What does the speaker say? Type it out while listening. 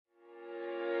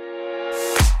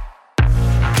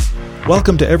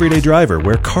Welcome to Everyday Driver,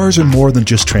 where cars are more than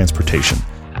just transportation.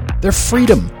 They're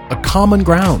freedom, a common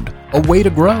ground, a way to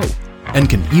grow, and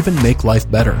can even make life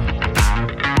better.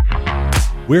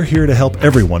 We're here to help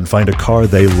everyone find a car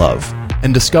they love.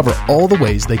 And discover all the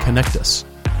ways they connect us.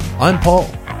 I'm Paul.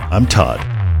 I'm Todd.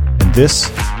 And this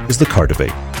is The Car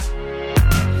Debate.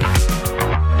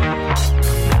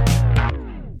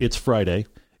 It's Friday,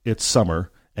 it's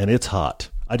summer, and it's hot.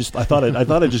 I thought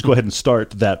I'd just go ahead and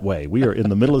start that way. We are in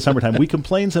the middle of summertime. We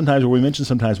complain sometimes, or we mention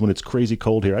sometimes when it's crazy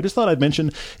cold here. I just thought I'd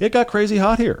mention it got crazy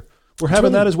hot here. We're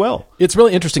having that as well. It's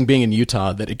really interesting being in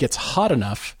Utah that it gets hot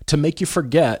enough to make you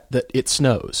forget that it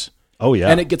snows. Oh, yeah.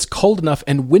 And it gets cold enough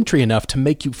and wintry enough to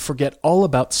make you forget all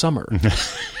about summer.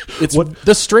 It's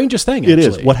the strangest thing, actually. It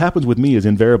is. What happens with me is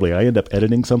invariably I end up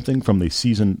editing something from the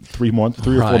season 3 or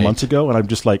 4 months ago, and I'm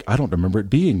just like, I don't remember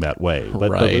it being that way. But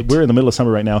we're in the middle of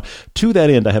summer right now. To that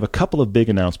end, I have a couple of big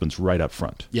announcements right up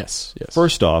front. Yes.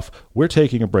 First off, we're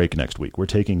taking a break next week. We're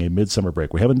taking a midsummer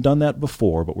break. We haven't done that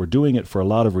before, but we're doing it for a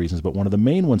lot of reasons. But one of the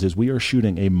main ones is we are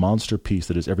shooting a monster piece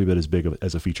that is every bit as big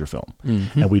as a feature film.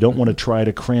 Mm-hmm. And we don't want to try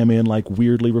to cram in like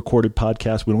weirdly recorded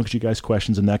podcasts. We don't get you guys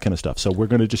questions and that kind of stuff. So we're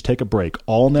going to just take a break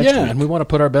all next week. Yeah, and we want to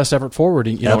put our best effort forward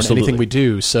in anything we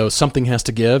do. So something has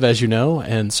to give, as you know,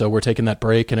 and so we're taking that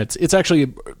break, and it's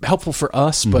actually helpful for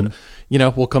us, but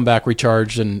we'll come back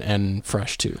recharged and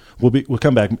fresh too. We'll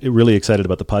come back really excited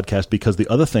about the podcast, because the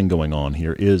other thing going on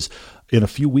here is in a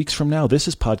few weeks from now, this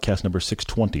is podcast number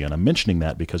 620, and I'm mentioning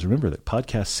that because remember that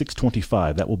podcast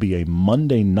 625, that will be a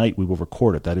Monday night we will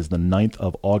record it. That is the 9th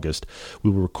of August.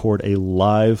 We will record a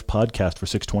live podcast for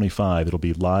 625. It'll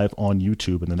be live on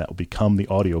YouTube, and then that will become the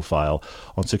audio file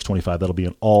on 625. That'll be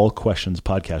an all questions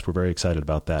podcast. We're very excited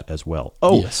about that as well.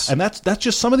 Oh, yes. And that's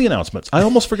just some of the announcements. I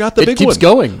almost forgot the big one. It keeps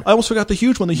going. I almost forgot the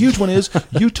huge one. The huge one is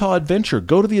Utah Adventure.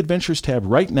 Go to the Adventures tab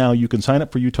right now. You can sign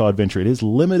up for Utah Adventure. It is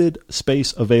limited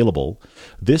space available.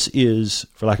 This is,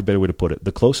 for lack of a better way to put it,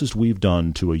 the closest we've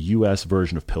done to a U.S.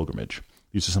 version of pilgrimage.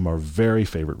 These are some of our very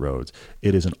favorite roads.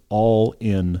 It is an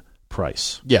all-in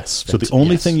price. Yes. So the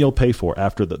only thing you'll pay for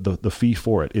after the fee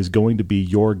for it is going to be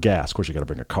your gas. Of course, you got to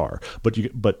bring a car, but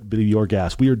your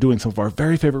gas. We are doing some of our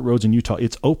very favorite roads in Utah.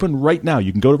 It's open right now.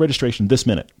 You can go to registration this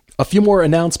minute. A few more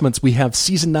announcements. We have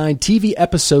Season 9 TV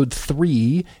Episode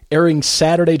 3 airing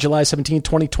Saturday, July 17,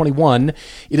 2021.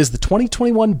 It is the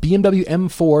 2021 BMW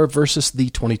M4 versus the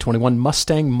 2021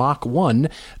 Mustang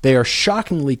Mach-1. They are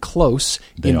shockingly close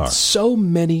so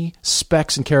many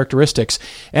specs and characteristics.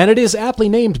 And it is aptly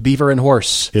named Beaver and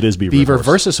Horse. It is Beaver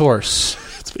versus Horse.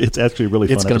 It's actually really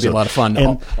fun. It's going to be a lot of fun.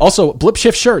 And also, Blip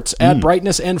Shift shirts, Add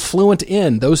Brightness and Fluent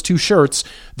In. Those two shirts,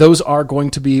 those are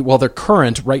going to be, they're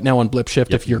current right now on Blip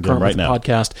Shift if you're current with the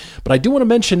podcast. But I do want to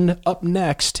mention up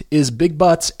next is Big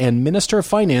Butts and Minister of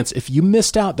Finance. If you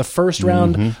missed out the first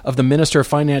round of the Minister of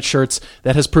Finance shirts,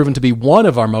 that has proven to be one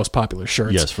of our most popular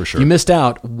shirts. Yes, for sure. You missed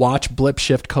out. Watch Blip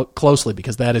Shift closely,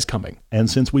 because that is coming. And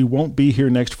since we won't be here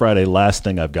next Friday, last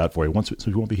thing I've got for you. Since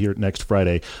we won't be here next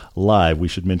Friday live, we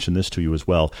should mention this to you as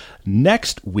well.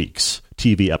 Next week's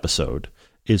TV episode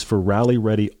is for Rally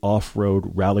Ready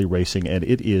Off-Road Rally Racing, and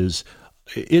it is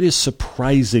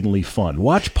surprisingly fun.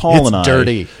 Watch Paul and I. It's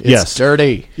dirty. It's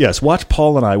dirty. Yes, watch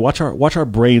Paul and I. Watch our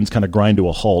brains kind of grind to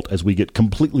a halt as we get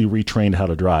completely retrained how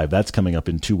to drive. That's coming up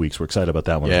in 2 weeks. We're excited about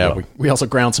that one as well. We also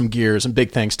ground some gears, and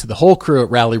big thanks to the whole crew at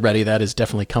Rally Ready. That is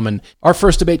definitely coming. Our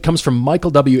first debate comes from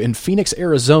Michael W. in Phoenix,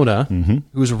 Arizona,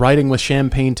 who's riding with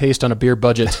champagne taste on a beer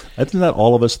budget. Isn't that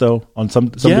all of us, though, on some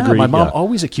degree? My mom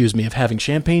always accused me of having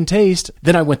champagne taste.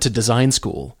 Then I went to design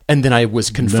school, and then I was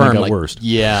confirmed. Then it got worse.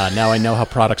 Yeah, now I know how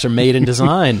products are made and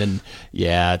designed, and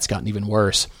it's gotten even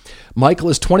worse. Michael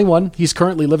is 21. He's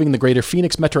currently living in the greater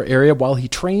Phoenix metro area while he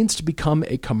trains to become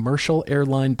a commercial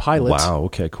airline pilot. Wow,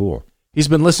 okay, cool. He's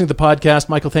been listening to the podcast.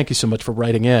 Michael, thank you so much for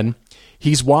writing in.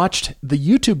 He's watched the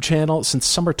YouTube channel since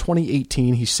summer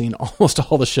 2018. He's seen almost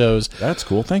all the shows. That's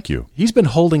cool, thank you. He's been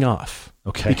holding off.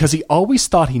 Okay. Because he always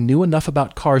thought he knew enough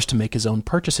about cars to make his own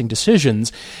purchasing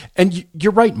decisions. And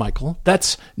you're right, Michael.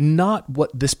 That's not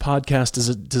what this podcast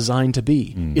is designed to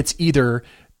be. It's either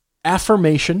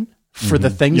affirmation for the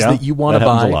things that you want to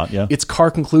buy. A lot, It's car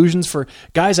conclusions for,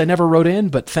 guys, I never wrote in,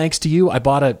 but thanks to you, I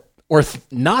bought a, or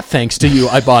not thanks to you,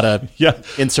 I bought a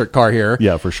insert car here.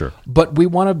 Yeah, for sure. But we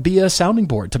want to be a sounding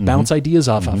board to bounce ideas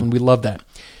off of, and we love that.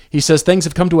 He says things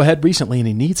have come to a head recently, and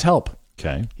he needs help.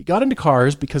 Okay. He got into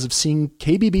cars because of seeing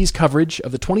KBB's coverage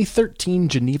of the 2013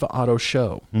 Geneva Auto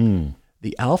Show.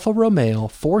 The Alfa Romeo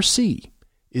 4C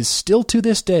is still to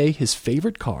this day his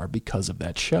favorite car because of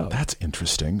that show. That's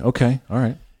interesting. Okay. All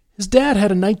right. His dad had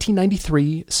a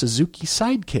 1993 Suzuki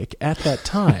Sidekick at that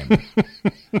time.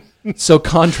 So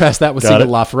contrast that with seeing a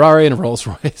LaFerrari and a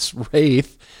Rolls-Royce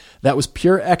Wraith. That was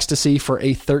pure ecstasy for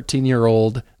a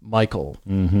 13-year-old Michael.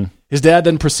 Mm-hmm. His dad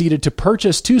then proceeded to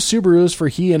purchase 2 Subarus for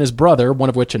he and his brother, one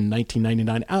of which, a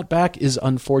 1999 Outback, is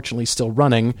unfortunately still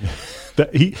running.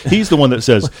 He's the one that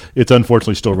says it's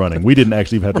unfortunately still running. We didn't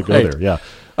actually have to go there. Yeah.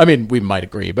 I mean, we might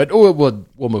agree, but we'll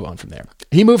move on from there.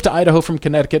 He moved to Idaho from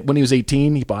Connecticut when he was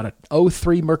 18. He bought an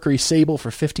 03 Mercury Sable for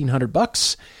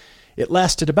 $1,500. It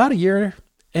lasted about a year,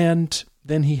 and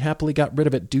then he happily got rid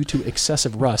of it due to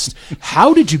excessive rust.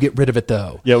 How did you get rid of it,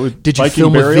 though? Yeah, did you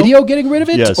film a video getting rid of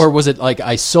it? Yes. Or was it like,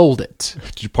 I sold it?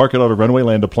 Did you park it on a runway,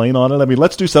 land a plane on it? I mean,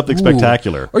 let's do something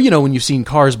spectacular. Or, when you've seen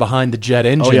cars behind the jet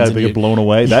engines. Oh, yeah, they get blown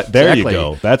away. There you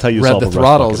go. That's how you solve the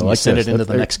throttles and you send it into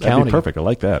the next county. That'd be perfect. I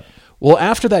like that. Well,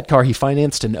 after that car, he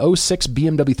financed an 06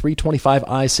 BMW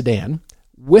 325i sedan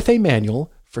with a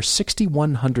manual for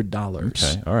 $6,100.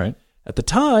 Okay, all right. At the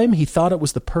time, he thought it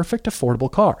was the perfect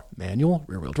affordable car. Manual,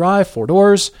 rear-wheel drive, 4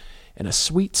 doors, and a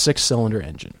sweet 6-cylinder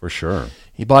engine. For sure.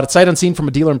 He bought it sight unseen from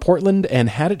a dealer in Portland and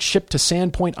had it shipped to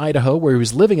Sandpoint, Idaho, where he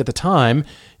was living at the time.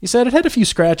 He said it had a few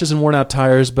scratches and worn-out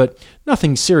tires, but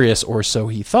nothing serious, or so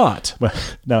he thought. Well,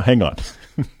 now, hang on.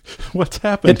 What's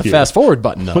happened here? Hit the fast-forward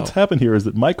button, though. What's happened here is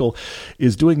that Michael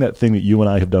is doing that thing that you and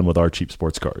I have done with our cheap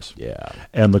sports cars. Yeah.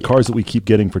 And the cars that we keep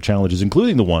getting for challenges,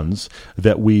 including the ones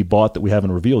that we bought that we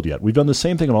haven't revealed yet. We've done the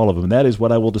same thing on all of them, and that is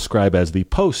what I will describe as the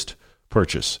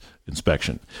post-purchase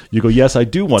inspection. You go, yes, I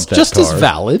do want that car. Just as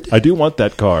valid. I do want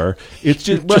that car. It's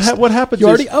just, what happens you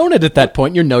already own it at that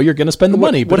point. You're going to spend the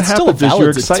money, but what it's happens still a is valid your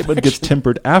excitement gets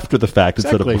tempered after the fact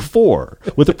instead of before.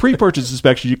 With a pre-purchase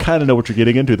inspection, you kind of know what you're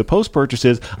getting into. The post-purchase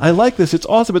is, I like this. It's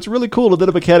awesome. It's really cool. And then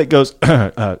a mechanic goes,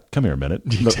 come here a minute.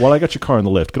 While I got your car in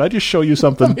the lift, can I just show you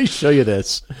something? Let me show you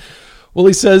this. Well,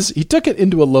 he says he took it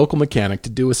into a local mechanic to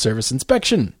do a service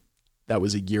inspection. That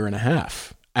was a year and a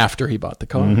half after he bought the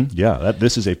car. Mm-hmm. Yeah,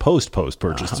 this is a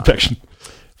post-purchase inspection.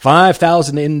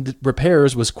 $5,000 in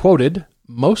repairs was quoted,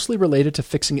 mostly related to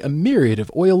fixing a myriad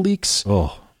of oil leaks.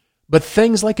 Oh. But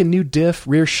things like a new diff,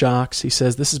 rear shocks, he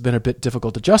says this has been a bit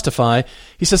difficult to justify.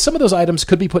 He says some of those items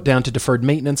could be put down to deferred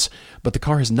maintenance, but the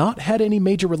car has not had any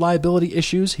major reliability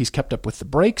issues. He's kept up with the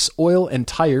brakes, oil, and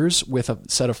tires with a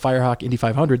set of Firehawk Indy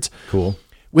 500s. Cool.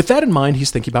 With that in mind,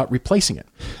 he's thinking about replacing it.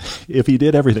 If he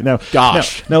did everything. Now,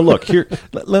 Now look, here,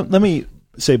 let me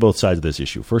say both sides of this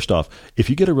issue. First off, if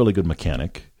you get a really good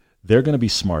mechanic, they're going to be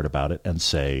smart about it and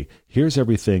say, here's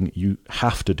everything you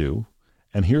have to do,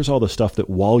 and here's all the stuff that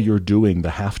while you're doing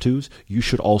the have-tos, you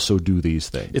should also do these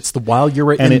things. It's the while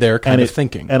you're in there kind of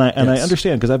thinking. And I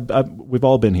understand, because we've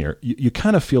all been here. You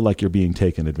kind of feel like you're being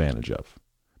taken advantage of.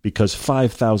 Because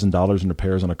 $5,000 in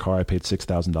repairs on a car I paid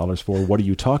 $6,000 for, what are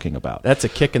you talking about? That's a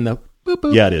kick in the boop,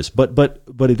 boop. Yeah, it is. But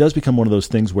it does become one of those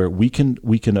things where we can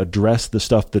address the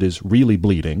stuff that is really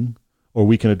bleeding, or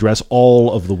we can address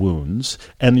all of the wounds,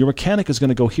 and your mechanic is going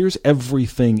to go, here's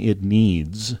everything it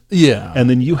needs. Yeah. And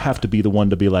then you have to be the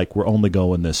one to be like, we're only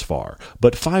going this far.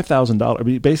 But $5,000, I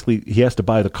mean, basically, he has to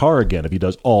buy the car again if he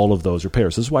does all of those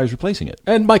repairs. This is why he's replacing it.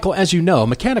 And Michael, as you know,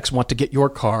 mechanics want to get your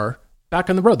car back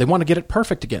on the road. They want to get it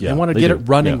perfect again. They want to get it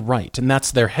running right. And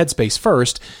that's their headspace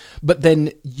first. But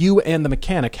then you and the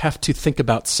mechanic have to think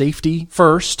about safety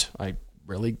first.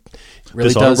 Really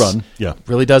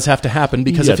does have to happen,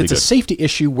 because if it's a safety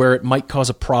issue where it might cause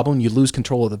a problem, you lose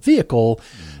control of the vehicle,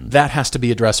 that has to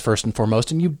be addressed first and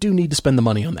foremost, and you do need to spend the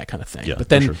money on that kind of thing. Yeah, but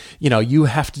then, you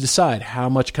have to decide, how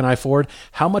much can I afford?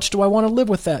 How much do I want to live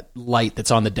with that light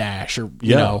that's on the dash? Or,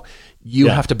 you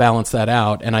have to balance that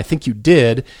out, and I think you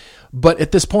did. But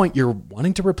at this point, you're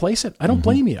wanting to replace it. I don't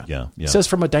blame you. Yeah. It says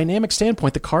from a dynamic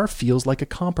standpoint, the car feels like a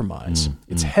compromise.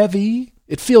 It's heavy.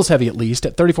 It feels heavy, at least,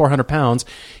 at 3,400 pounds.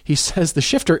 He says the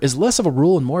shifter is less of a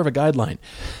rule and more of a guideline.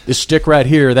 This stick right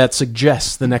here, that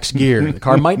suggests the next gear. The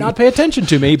car might not pay attention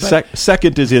to me, but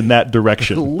second is in that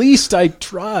direction. At least I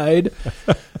tried.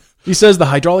 He says the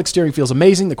hydraulic steering feels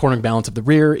amazing. The cornering balance of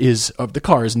the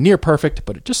car is near perfect,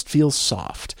 but it just feels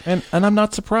soft. And I'm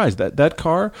not surprised. That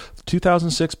car,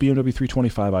 2006 BMW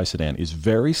 325i sedan, is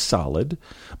very solid,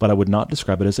 but I would not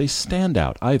describe it as a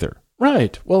standout either.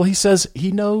 Right. Well, he says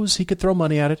he knows he could throw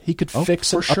money at it. He could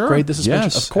fix and upgrade the suspension.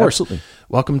 Yes, of course. Absolutely.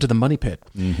 Welcome to the money pit.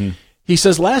 Mm-hmm. He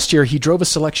says last year he drove a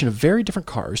selection of very different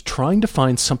cars, trying to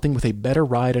find something with a better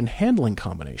ride and handling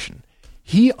combination.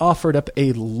 He offered up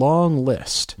a long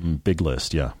list. Big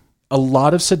list, yeah. A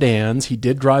lot of sedans. He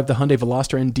did drive the Hyundai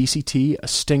Veloster and DCT, a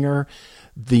Stinger,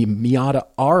 the Miata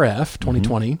RF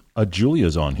 2020.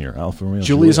 Julia's on here. Alfa Romeo.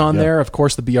 Julia's on there. Of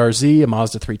course, the BRZ, a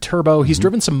Mazda 3 Turbo. He's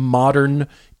driven some modern,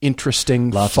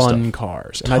 interesting, fun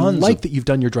cars. And I like that you've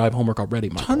done your drive homework already,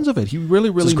 Michael. Tons of it. You really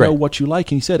know what you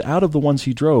like. And he said out of the ones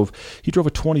he drove a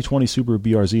 2020 Subaru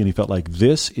BRZ, and he felt like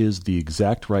this is the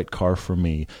exact right car for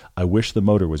me. I wish the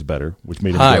motor was better, which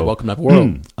made him go, welcome to the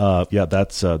world. Yeah,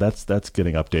 that's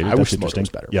getting updated. I wish the motor was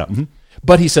better. Yeah.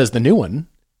 But he says the new one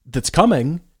that's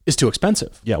coming is too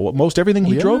expensive. Yeah, well, most everything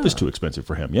he drove is too expensive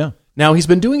for him, yeah. Now, he's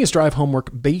been doing his drive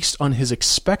homework based on his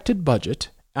expected budget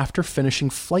after finishing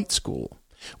flight school,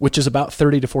 which is about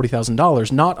 $30,000 to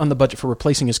 $40,000, not on the budget for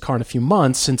replacing his car in a few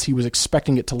months since he was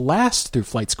expecting it to last through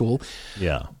flight school.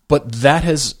 Yeah. But that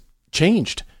has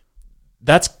changed.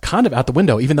 That's kind of out the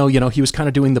window, even though, he was kind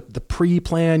of doing the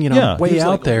pre-plan, way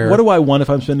out there. What do I want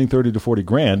if I'm spending $30,000 to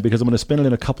 $40,000? Because I'm going to spend it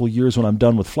in a couple of years when I'm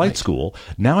done with flight school.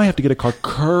 Now I have to get a car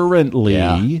currently.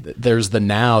 Yeah. There's the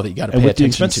now that you got to pay attention to. And with the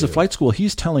expenses of flight school,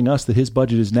 he's telling us that his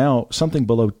budget is now something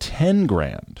below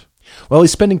 $10,000. Well,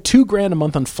 he's spending $2,000 a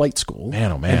month on flight school.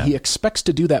 Man, oh man. And he expects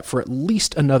to do that for at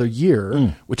least another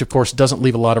year, which of course doesn't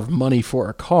leave a lot of money for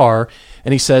a car.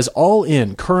 And he says all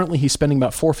in, currently he's spending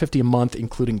about $450 a month,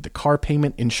 including the car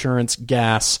payment, insurance,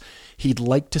 gas. He'd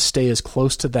like to stay as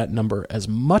close to that number as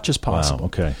much as possible. Wow,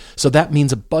 okay. So that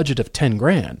means a budget of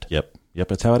 $10,000. Yep,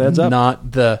 that's how it adds up.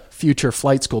 Not the future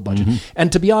flight school budget. And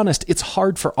to be honest, it's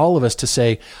hard for all of us to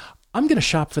say, I'm going to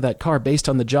shop for that car based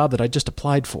on the job that I just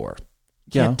applied for.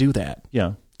 Can't do that.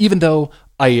 Yeah. Even though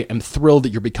I am thrilled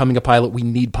that you're becoming a pilot, we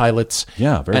need pilots.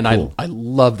 Yeah, very cool. I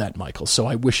love that, Michael. So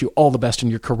I wish you all the best in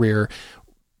your career.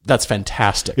 That's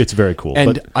fantastic. It's very cool.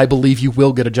 And I believe you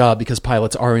will get a job because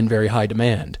pilots are in very high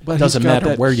demand. It doesn't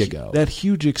matter where you go. That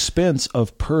huge expense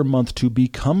of per month to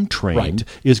become trained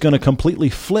is going to completely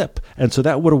flip. And so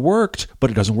that would have worked,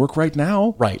 but it doesn't work right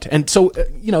now. Right. And so,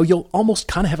 you'll almost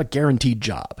kind of have a guaranteed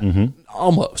job.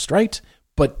 Almost, right?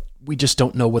 But we just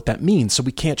don't know what that means, so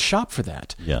we can't shop for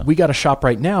that. Yeah. We got to shop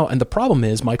right now, and the problem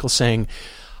is Michael's saying,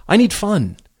 I need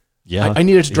fun. Yeah. I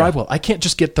need it to drive well. I can't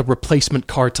just get the replacement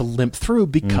car to limp through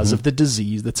because of the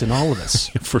disease that's in all of us.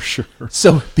 For sure.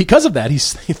 So because of that, he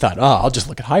thought, I'll just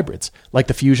look at hybrids, like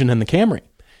the Fusion and the Camry.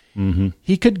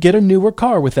 He could get a newer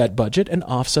car with that budget and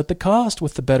offset the cost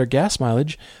with the better gas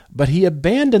mileage, but he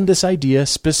abandoned this idea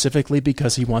specifically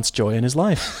because he wants joy in his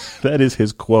life. That is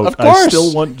his quote. Of course. I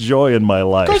still want joy in my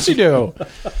life. Of course you do.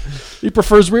 He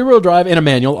prefers rear-wheel drive and a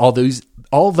manual,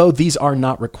 although these are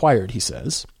not required, he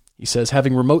says. He says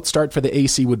having remote start for the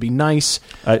AC would be nice.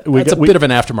 That's a bit of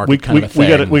an aftermarket kind of a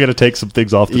thing. We got to take some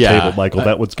things off the table, Michael.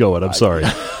 That one's going. I'm sorry.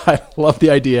 I love the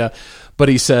idea. But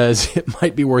he says it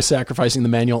might be worth sacrificing the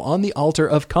manual on the altar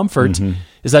of comfort.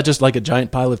 Is that just like a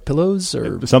giant pile of pillows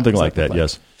or something like that?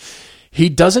 Yes. He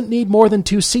doesn't need more than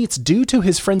 2 seats due to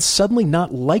his friends suddenly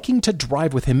not liking to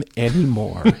drive with him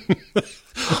anymore. Do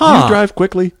you drive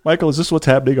quickly, Michael? Is this what's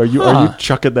happening? Are you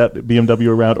chucking that BMW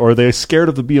around, or are they scared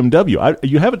of the BMW?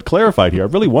 You haven't clarified here. I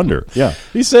really wonder. Yeah.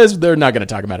 He says they're not going to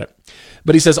talk about it.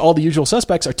 But he says all the usual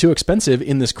suspects are too expensive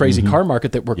in this crazy car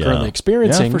market that we're currently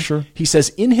experiencing. Yeah, for sure. He says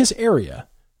in his area,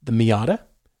 the Miata,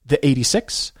 the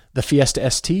 86, the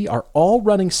Fiesta ST are all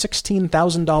running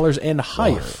 $16,000 and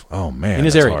higher. Oh man, in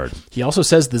his that's area. hard. He also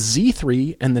says the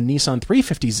Z3 and the Nissan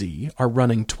 350Z are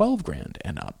running $12,000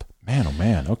 and up. Man, oh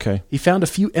man, okay. He found a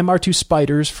few MR2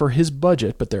 Spyders for his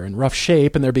budget, but they're in rough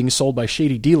shape, and they're being sold by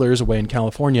shady dealers away in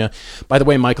California. By the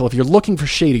way, Michael, if you're looking for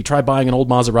shady, try buying an old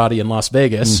Maserati in Las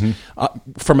Vegas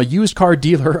from a used car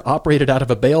dealer operated out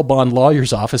of a bail bond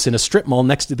lawyer's office in a strip mall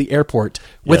next to the airport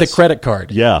with a credit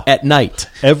card at night.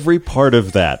 Every part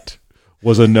of that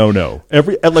was a no-no.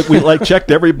 We checked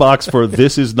every box for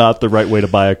this is not the right way to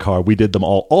buy a car. We did them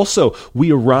all. Also,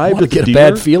 we arrived at the dealer. Get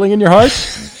a bad feeling in your heart?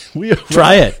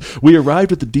 Try it. We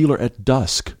arrived at the dealer at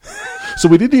dusk. So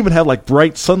we didn't even have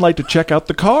bright sunlight to check out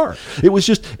the car. It was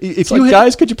just,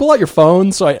 guys, could you pull out your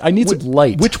phone? So I need some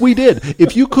light. Which we did.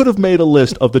 If you could have made a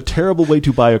list of the terrible way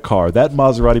to buy a car, that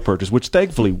Maserati purchase, which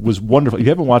thankfully was wonderful. If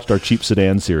you haven't watched our cheap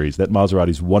sedan series, that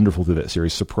Maserati's wonderful through that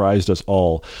series, surprised us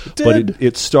all. But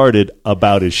it started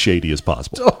about as shady as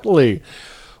possible. Totally.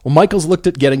 Well, Michael's looked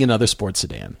at getting another sports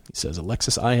sedan. He says a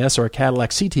Lexus IS or a Cadillac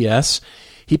CTS.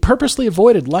 He purposely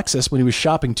avoided Lexus when he was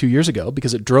shopping 2 years ago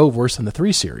because it drove worse than the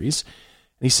 3 Series.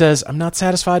 And he says, I'm not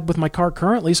satisfied with my car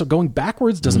currently, so going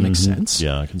backwards doesn't make sense.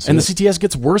 Yeah, I can see And the CTS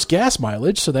gets worse gas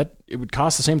mileage, so that it would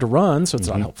cost the same to run, so it's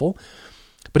not helpful.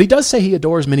 But he does say he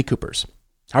adores Mini Coopers.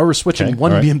 How we're switching Okay,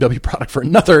 one all right. BMW product for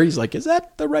another. He's like, is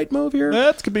that the right move here?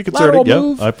 That could be concerning. Lateral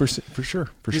Yeah, move. for sure.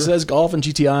 He says golf and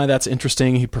GTI, that's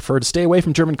interesting. He'd prefer to stay away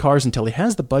from German cars until he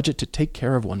has the budget to take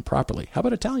care of one properly. How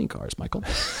about Italian cars, Michael?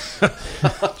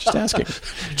 Just asking.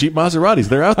 Jeep Maseratis,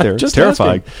 they're out there. Just It's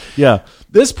terrifying. asking. Yeah.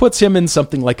 This puts him in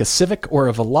something like a Civic or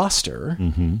a Veloster.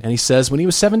 And he says when he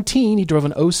was 17, he drove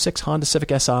an 06 Honda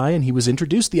Civic Si, and he was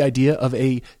introduced the idea of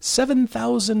a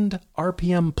 7,000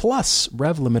 RPM plus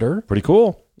rev limiter. Pretty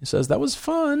cool. He says that was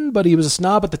fun, but he was a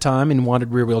snob at the time and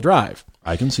wanted rear-wheel drive.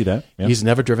 I can see that. Yeah. He's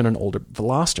never driven an older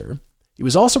Veloster. He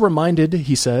was also reminded,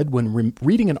 he said, when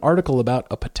reading an article about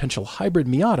a potential hybrid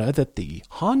Miata, that the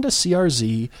Honda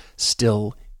CRZ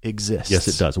still exists. Yes,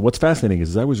 it does. What's fascinating is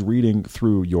as I was reading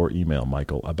through your email,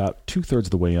 Michael, about 2/3 of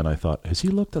the way in, I thought, has he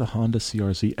looked at a Honda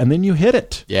CRZ? And then you hit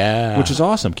it. Yeah. Which is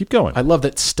awesome. Keep going. I love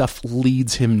that stuff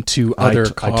leads him to other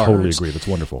cars. I totally agree. That's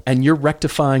wonderful. And you're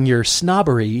rectifying your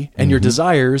snobbery and your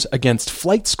desires against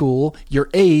flight school, your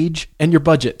age, and your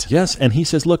budget. Yes, and he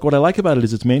says, look, what I like about it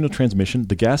is it's manual transmission,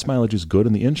 the gas mileage is good,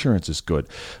 and the insurance is good.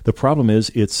 The problem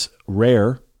is it's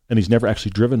rare, and he's never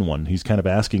actually driven one. He's kind of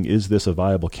asking, is this a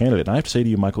viable candidate? And I have to say to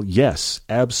you, Michael, yes,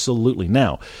 absolutely.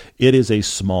 Now, it is a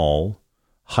small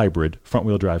hybrid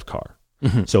front-wheel drive car.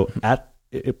 So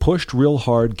it pushed real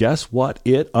hard. Guess what?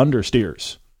 It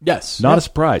understeers. Yes. Not a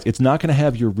surprise. It's not going to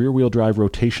have your rear-wheel drive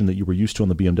rotation that you were used to on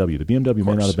the BMW. The BMW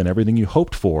may not have been everything you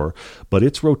hoped for, but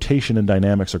its rotation and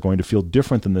dynamics are going to feel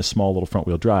different than this small little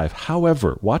front-wheel drive.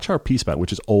 However, watch our piece about it,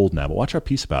 which is old now, but watch our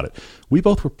piece about it. We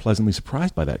both were pleasantly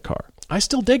surprised by that car. I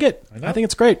still dig it. I think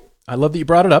it's great. I love that you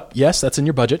brought it up. Yes, that's in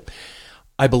your budget.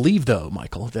 I believe, though,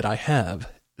 Michael, that I have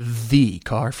the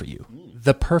car for you,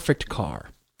 the perfect car.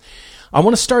 I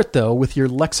want to start, though, with your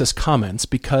Lexus comments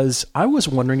because I was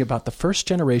wondering about the first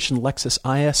generation Lexus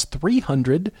IS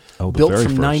 300 built very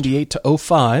from first. 98 to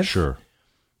 05. Sure.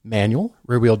 Manual,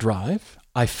 rear-wheel drive.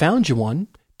 I found you one.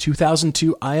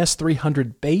 2002 IS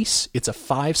 300 base. It's a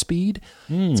 5-speed.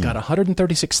 It's got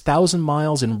 136,000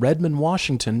 miles in Redmond,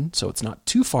 Washington, so it's not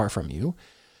too far from you.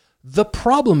 The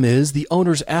problem is the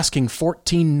owner's asking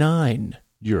 $14,900.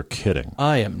 You're kidding.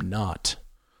 I am not.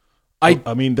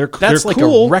 I mean, That's they're like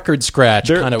cool. a record scratch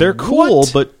kind of. They're cool,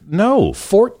 what? but no.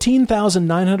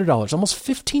 $14,900, almost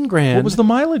 $15,000. What was the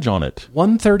mileage on it?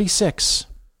 136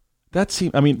 That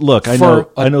seems. I mean, look, I for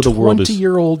know the world is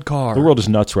 20-year-old car. the world is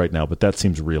nuts right now, but that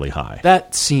seems really high.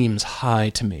 That seems high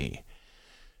to me.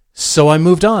 So I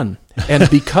moved on. And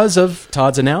because of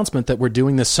Todd's announcement that we're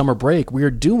doing this summer break,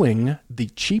 we're doing the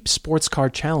Cheap Sports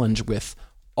Car Challenge with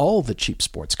all the cheap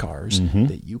sports cars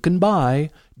that you can buy,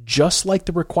 just like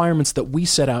the requirements that we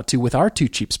set out to with our 2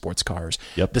 cheap sports cars.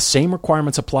 Yep. The same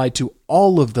requirements apply to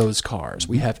all of those cars.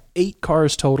 We have 8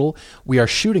 cars total. We are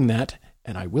shooting that.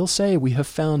 And I will say we have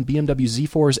found BMW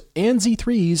Z4s and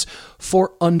Z3s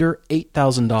for under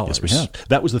 $8,000. Yes, we have.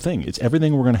 That was the thing. It's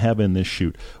everything we're going to have in this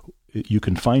shoot. You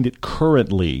can find it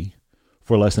currently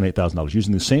for less than $8,000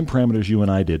 using the same parameters you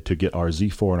and I did to get our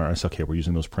Z4 and our SLK. We're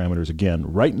using those parameters again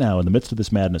right now in the midst of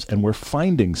this madness, and we're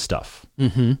finding stuff.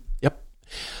 Yep.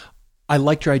 I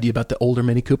liked your idea about the older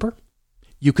Mini Cooper.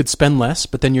 You could spend less,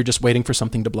 but then you're just waiting for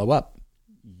something to blow up.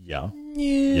 Yeah.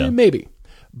 Yeah, maybe.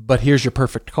 But here's your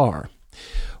perfect car.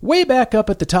 Way back up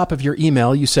at the top of your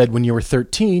email, you said when you were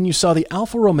 13, you saw the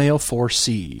Alfa Romeo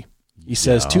 4C. He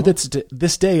says, to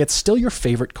this day, it's still your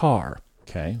favorite car.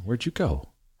 Okay. Where'd you go?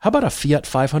 How about a Fiat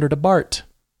 500 Abarth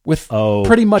with Oh,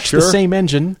 pretty much sure. the same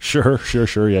engine? Sure.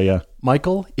 Yeah.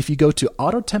 Michael, if you go to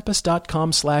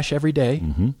autotempest.com/everyday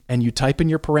and you type in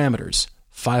your parameters,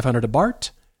 500 Abarth,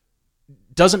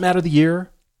 doesn't matter the year.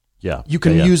 Yeah. You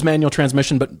can Yeah. use manual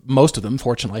transmission, but most of them,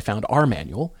 fortunately, I found are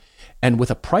manual. And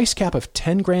with a price cap of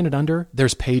 $10,000 and under,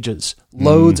 there's pages,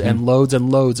 loads and loads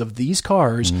and loads of these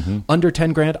cars under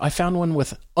 $10,000. I found one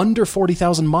with under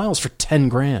 40,000 miles for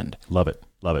 $10,000. Love it.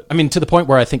 I mean, to the point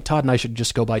where I think Todd and I should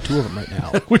just go buy 2 of them right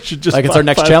now. We should just like it's buy our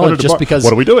next 500 challenge, just Abarth. because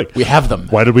What are we doing? We have them.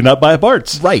 Why did we not buy a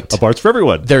Bart's? Right. A Bart's for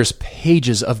everyone. There's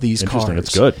pages of these Interesting. cars.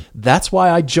 It's good. That's why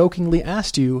I jokingly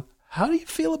asked you, how do you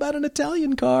feel about an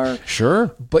Italian car?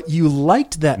 Sure. But you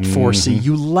liked that 4C.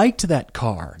 You liked that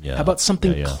car. Yeah. How about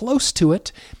something Yeah. close to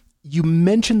it? You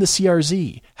mentioned the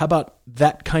CRZ. How about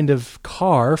that kind of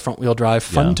car, front-wheel drive,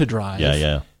 fun to drive?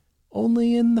 Yeah.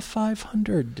 Only in the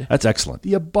 500. That's excellent.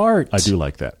 The Abarth. I do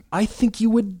like that. I think you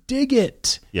would dig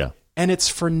it. Yeah. And it's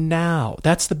for now.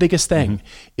 That's the biggest thing.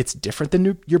 It's different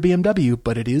than your BMW,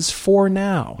 but it is for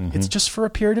now. It's just for a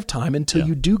period of time until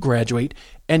you do graduate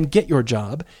and get your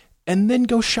job. and then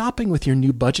go shopping with your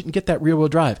new budget and get that rear-wheel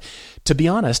drive. To be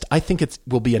honest, I think it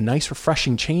will be a nice,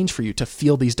 refreshing change for you to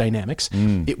feel these dynamics.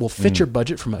 It will fit your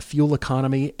budget from a fuel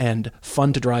economy and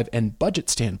fun to drive and budget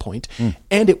standpoint,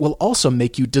 and it will also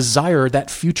make you desire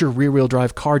that future rear-wheel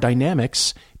drive car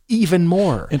dynamics even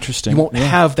more. Interesting. You won't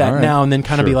have that now and then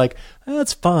kind of be Sure. like,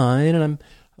 that's fine, and I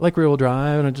like rear-wheel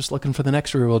drive, and I'm just looking for the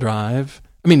next rear-wheel drive.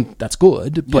 I mean, that's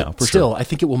good, but Yeah, for still, sure. I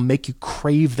think it will make you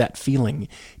crave that feeling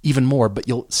even more, but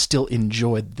you'll still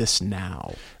enjoy this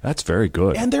now. That's very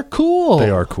good. And they're cool. They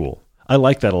are cool. I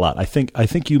like that a lot. I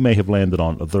think you may have landed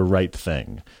on the right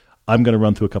thing. I'm going to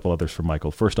run through a couple others for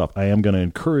Michael. First off, I am going to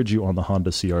encourage you on the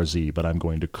Honda CRZ, but I'm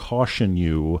going to caution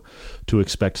you to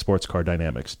expect sports car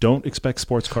dynamics. Don't expect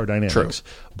sports car dynamics,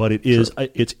 but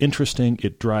it's interesting.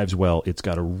 It drives well. It's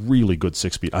got a really good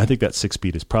 6-speed. I think that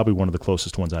 6-speed is probably one of the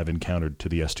closest ones I've encountered to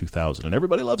the S2000, and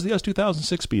everybody loves the S2000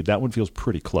 6-speed. That one feels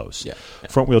pretty close. Yeah.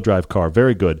 Front-wheel drive car,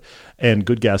 very good, and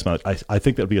good gas mileage. I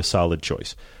think that would be a solid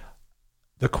choice.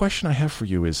 The question I have for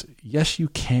you is, yes, you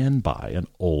can buy an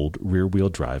old rear-wheel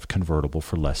drive convertible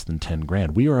for less than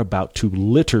 $10,000. We are about to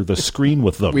litter the screen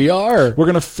with them. We are. We're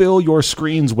going to fill your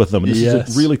screens with them. And this Yes.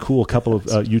 is a really cool couple of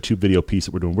YouTube video piece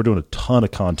that we're doing. We're doing a ton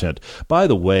of content. By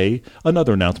the way,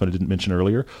 another announcement I didn't mention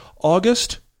earlier,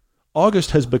 August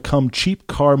has become cheap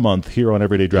car month here on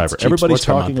Everyday Driver. cheap Everybody's sports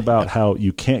car talking month. about how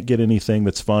you can't get anything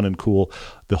that's fun and cool.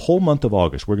 The whole month of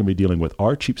August, we're going to be dealing with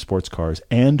our cheap sports cars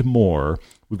and more.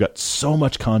 We've got so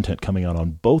much content coming out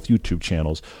on both YouTube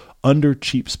channels under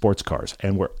cheap sports cars.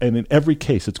 And in every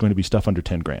case, it's going to be stuff under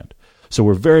 $10,000. So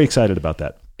we're very excited about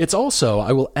that. It's also,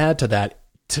 I will add to that,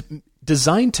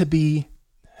 designed to be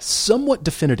somewhat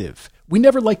definitive. We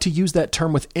never like to use that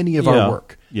term with any of our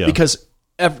work because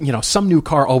some new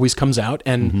car always comes out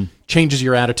and changes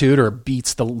your attitude or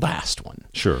beats the last one.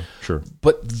 Sure.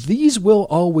 But these will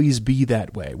always be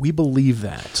that way. We believe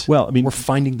that. Well, I mean, we're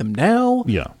finding them now.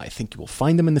 Yeah. I think you will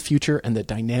find them in the future, and the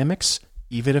dynamics,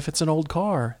 even if it's an old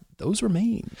car, those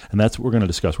remain. And that's what we're going to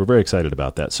discuss. We're very excited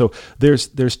about that. So there's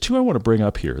two I want to bring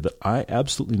up here that I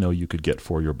absolutely know you could get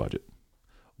for your budget.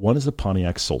 One is the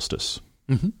Pontiac Solstice.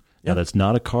 Mm-hmm. Now, that's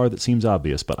not a car that seems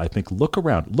obvious, but I think look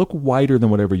around. Look wider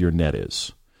than whatever your net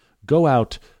is. Go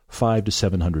out 500 to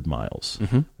 700 miles,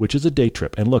 which is a day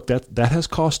trip. And look, that has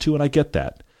cost too, and I get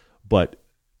that. But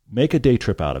make a day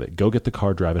trip out of it. Go get the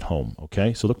car, drive it home,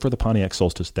 okay? So look for the Pontiac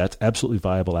Solstice. That's absolutely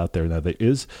viable out there. Now, there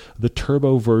is the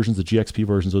turbo versions, the GXP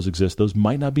versions, those exist. Those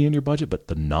might not be in your budget, but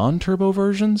the non-turbo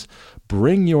versions,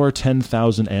 bring your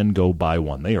 10,000 and go buy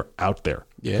one. They are out there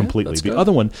completely. The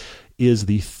other one is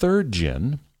the third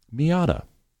gen Miata.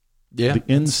 Yeah, the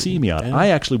NC Miata. Yeah. I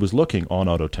actually was looking on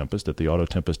Auto Tempest at the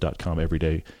autotempest.com every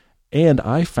day, and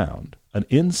I found an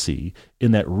NC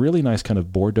in that really nice kind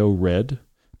of Bordeaux red,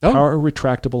 power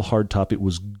retractable hardtop. It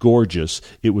was gorgeous.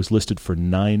 It was listed for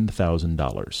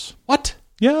 $9,000. What?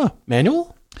 Yeah.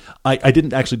 Manual? I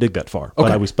didn't actually dig that far,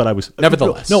 but I was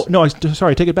Nevertheless. No,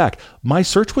 sorry, I take it back. My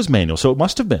search was manual, so it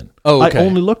must have been. Oh, okay. I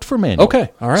only looked for manual.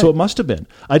 Okay, all right. So it must have been.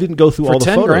 I didn't go through For all the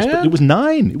photos, $10,000? but it was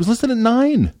 $9,000. It was listed at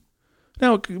 $9,000.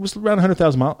 Now, it was around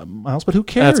 100,000 miles, but who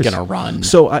cares? That's going to run.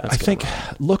 So I think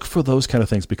look for those kind of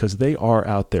things because they are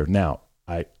out there. Now,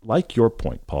 I like your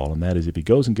point, Paul, and that is if he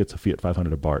goes and gets a Fiat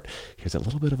 500 Abarth, he has a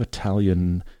little bit of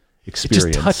Italian experience.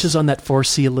 It just touches on that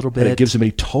 4C a little bit. And it gives him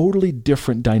a totally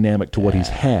different dynamic to what he's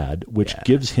had, which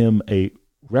gives him a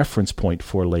reference point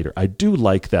for later. I do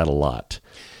like that a lot.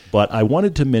 But I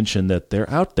wanted to mention that they're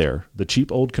out there. The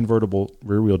cheap old convertible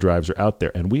rear-wheel drives are out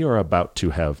there, and we are about to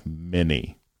have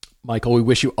many. Michael, we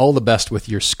wish you all the best with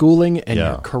your schooling and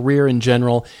your career in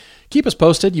general. Keep us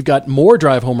posted. You've got more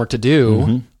drive homework to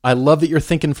do. I love that you're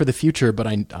thinking for the future, but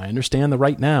I understand the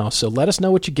right now. So let us know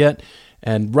what you get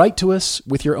and write to us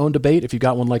with your own debate. If you've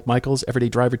got one like Michael's,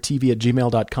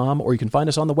 everydaydrivertv@gmail.com, or you can find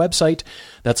us on the website.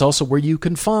 That's also where you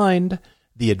can find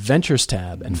the Adventures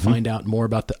tab and find out more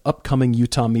about the upcoming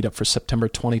Utah meetup for September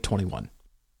 2021.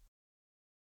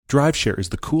 DriveShare is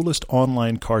the coolest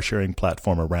online car-sharing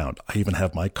platform around. I even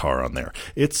have my car on there.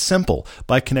 It's simple.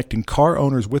 By connecting car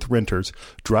owners with renters,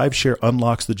 DriveShare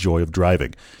unlocks the joy of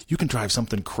driving. You can drive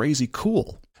something crazy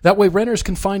cool. That way, renters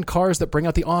can find cars that bring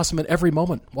out the awesome at every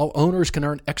moment, while owners can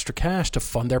earn extra cash to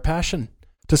fund their passion.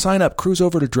 To sign up, cruise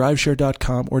over to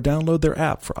driveshare.com or download their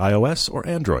app for iOS or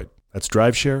Android. That's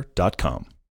driveshare.com.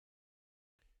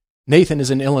 Nathan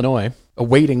is in Illinois,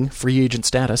 awaiting free agent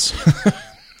status.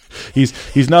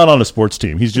 He's not on a sports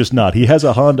team. He's just not. He has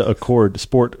a Honda Accord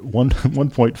Sport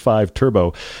 1.5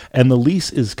 turbo, and the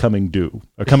lease is coming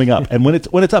up. And when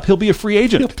it's up, he'll be a free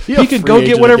agent. He can go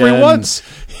get whatever he wants.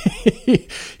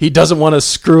 He doesn't want to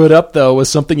screw it up, though, with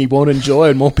something he won't enjoy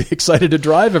and won't be excited to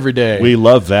drive every day. We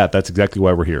love that. That's exactly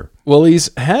why we're here. Well, he's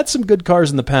had some good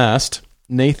cars in the past.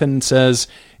 Nathan says,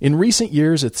 in recent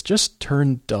years, it's just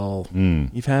turned dull.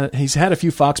 He's had a few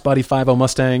Fox Body 5.0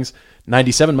 Mustangs,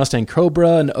 97 Mustang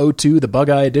Cobra, and 02, the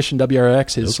Bug-Eye Edition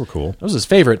WRX. Those were cool. That was his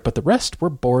favorite, but the rest were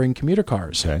boring commuter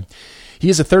cars. Okay. He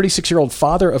is a 36-year-old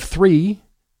father of 3.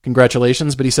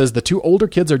 Congratulations, but he says the 2 older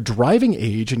kids are driving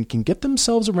age and can get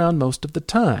themselves around most of the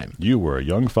time. You were a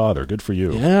young father. Good for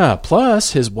you. Yeah,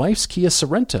 plus his wife's Kia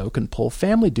Sorento can pull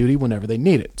family duty whenever they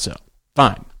need it, so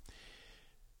fine.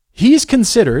 He's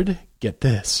considered, get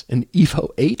this, an Evo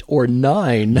 8 or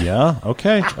 9. Yeah,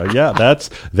 okay.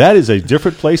 That is a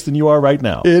different place than you are right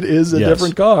now. It is a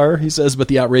different car, he says, but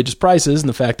the outrageous prices and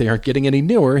the fact they aren't getting any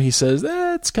newer, he says,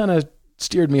 that's kind of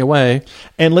steered me away.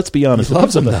 And let's be honest, he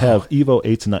loves them that have Evo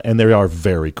 8s and 9, and they are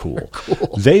very cool.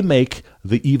 They make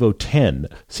the Evo 10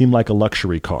 seem like a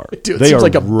luxury car. Dude, they seems are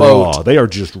like a raw. boat. They are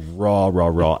just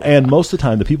raw. And most of the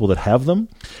time, the people that have them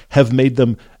have made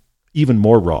them even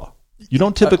more raw. You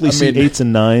don't typically see 8s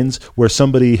and 9s where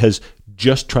somebody has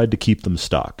just tried to keep them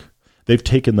stock. They've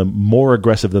taken them more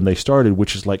aggressive than they started,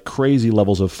 which is like crazy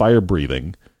levels of fire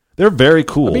breathing. They're very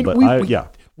cool,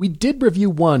 We did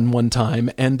review one time,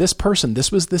 and this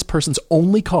was this person's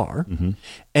only car, and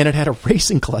it had a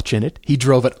racing clutch in it. He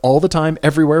drove it all the time,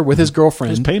 everywhere with his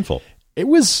girlfriend. It was painful. It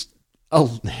was a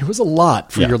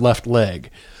lot for your left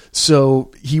leg.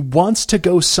 So he wants to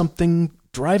go something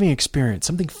driving experience,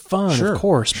 something fun, of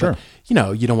course. Sure. But,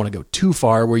 you don't want to go too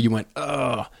far where you went,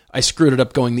 I screwed it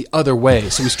up going the other way.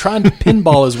 So he's trying to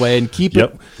pinball his way and keep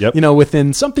it,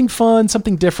 within something fun,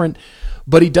 something different.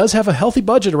 But he does have a healthy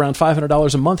budget, around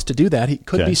 $500 a month to do that. He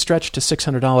could be stretched to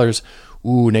 $600.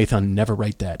 Ooh, Nathan, never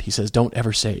write that. He says, don't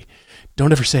ever say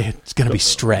it's going to be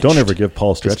stretched. Don't ever give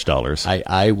Paul stretch dollars.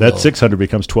 I will. That $600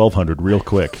 becomes $1,200 real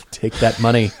quick. Take that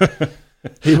money.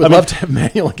 He would love to have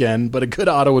manual again, but a good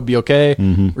auto would be okay.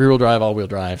 Rear-wheel drive, all-wheel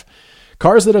drive.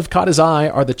 Cars that have caught his eye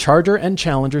are the Charger and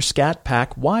Challenger Scat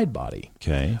Pack wide body.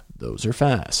 Okay. Those are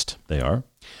fast. They are.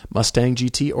 Mustang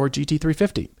GT or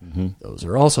GT350. Those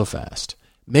are also fast.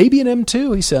 Maybe an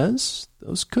M2, he says.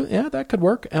 That could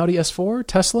work. Audi S4,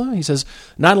 Tesla. He says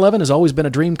 911 has always been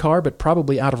a dream car, but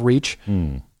probably out of reach.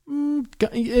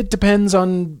 It depends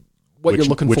on what you're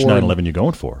looking for. Which 911 you're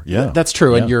going for. Yeah. That's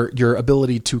true. And your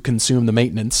ability to consume the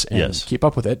maintenance and keep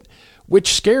up with it,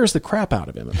 which scares the crap out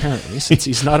of him, apparently, since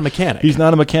he's not a mechanic. He's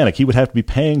not a mechanic. He would have to be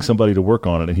paying somebody to work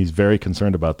on it, and he's very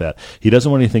concerned about that. He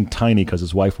doesn't want anything tiny because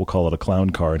his wife will call it a clown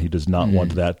car, and he does not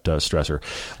want that stressor.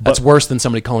 That's worse than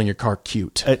somebody calling your car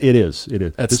cute. It is.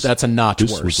 That's a notch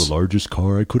worse. This was the largest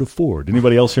car I could afford.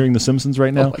 Anybody else hearing The Simpsons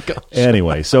right now? Oh, my gosh.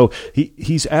 Anyway, so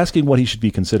he's asking what he should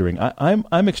be considering. I'm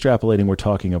extrapolating. We're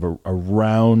talking of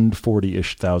around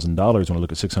 $40,000-ish when I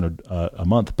look at $600 a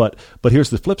month. But here's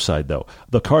the flip side, though.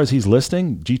 The cars he's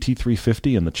listing,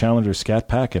 GT350 and the Challenger Scat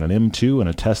Pack and an M2 and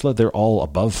a Tesla, they're all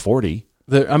above 40.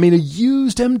 A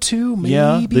used M2, maybe.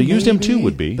 Yeah, the used M2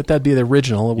 would be. But that'd be the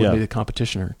original. It wouldn't be the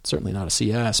competition, or certainly not a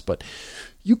CS. But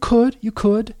you could.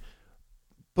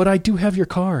 But I do have your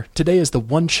car. Today is the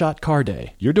one-shot car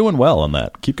day. You're doing well on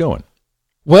that. Keep going.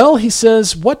 Well, he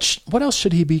says, what else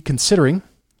should he be considering?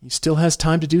 He still has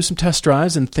time to do some test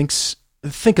drives and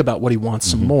think about what he wants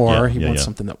some more. He wants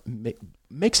something that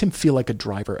makes him feel like a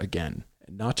driver again.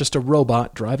 Not just a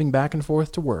robot driving back and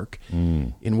forth to work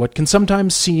in what can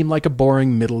sometimes seem like a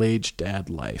boring middle-aged dad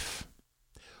life.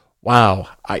 Wow,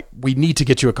 we need to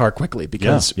get you a car quickly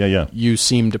because you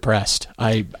seem depressed.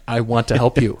 I want to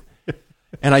help you.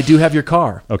 And I do have your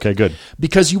car. Okay, good.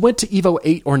 Because you went to Evo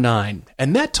 8 or 9,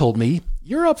 and that told me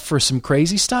you're up for some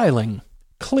crazy styling.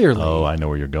 Clearly. Oh, I know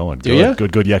where you're going. Do you?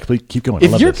 Good. Yeah, please keep going.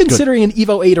 If you're considering an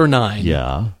Evo 8 or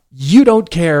 9, you don't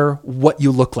care what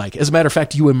you look like. As a matter of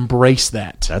fact, you embrace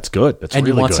that. That's good. That's and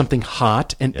really you want good. something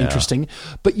hot and interesting,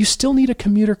 but you still need a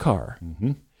commuter car.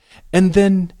 And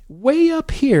then way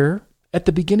up here at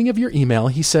the beginning of your email,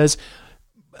 he says,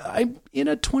 I'm in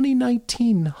a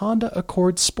 2019 Honda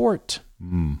Accord Sport.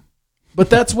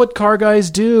 But that's what car guys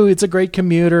do. It's a great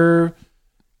commuter.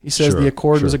 He says the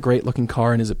Accord was a great looking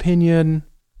car in his opinion.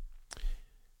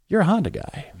 You're a Honda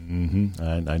guy.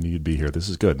 I knew you'd be here. This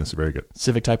is good. This is very good.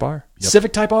 Civic Type R. Yep.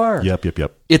 Civic Type R. Yep.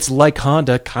 It's like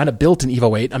Honda, kind of built an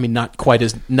Evo 8. I mean, not quite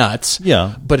as nuts.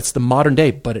 Yeah. But it's the modern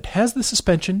day. But it has the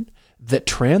suspension that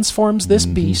transforms this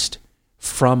beast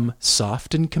from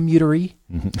soft and commutery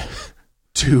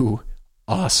to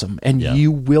awesome. And Yeah.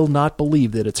 you will not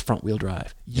believe that it's front-wheel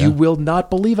drive. You will not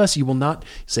believe us. You will not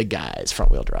say, guys,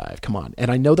 front-wheel drive. Come on. And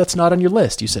I know that's not on your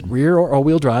list. You said rear or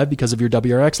all-wheel drive because of your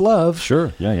WRX love.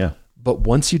 Sure. Yeah. But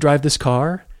once you drive this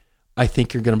car, I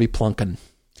think you're going to be plunking.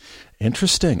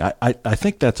 Interesting. I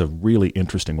think that's a really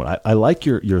interesting one. I like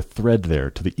your thread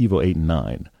there to the Evo 8 and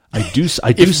 9. I do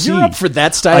If see. you're up for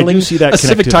that styling, I do see that a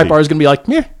Civic connectivity. Type R is going to be like,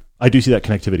 meh. I do see that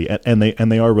connectivity,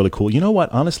 and they are really cool. You know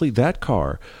what? Honestly, that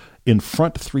car in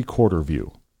front 3/4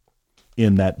 view,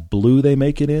 in that blue they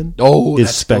make it in, is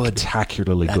that's good.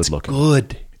 spectacularly That's good looking.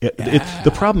 good.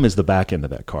 The problem is the back end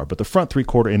of that car, but the front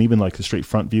 3/4 and even like the straight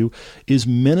front view is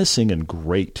menacing and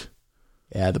great.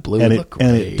 Yeah, the blue And would it look great.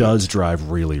 and it does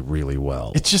drive really, really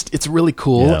well. It's really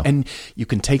cool. Yeah. And you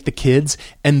can take the kids.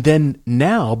 And then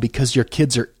now, because your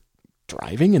kids are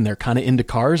driving and they're kind of into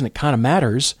cars and it kind of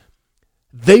matters,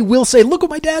 they will say, look what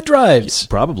my dad drives.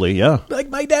 Probably, yeah. Like,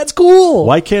 my dad's cool.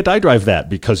 Why can't I drive that?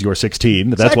 Because you're 16.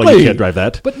 That's Exactly. why you can't drive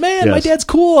that. But man, my Yes. dad's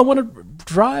cool. I want to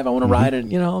drive. I want to ride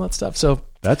it, all that stuff. So,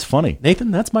 That's funny.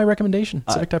 Nathan, that's my recommendation.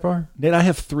 Civic Type R. Nate, I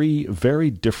have 3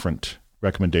 very different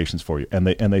recommendations for you, and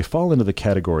they fall into the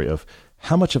category of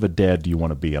how much of a dad do you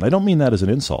want to be? And I don't mean that as an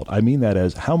insult. I mean that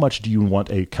as how much do you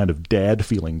want a kind of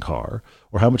dad-feeling car,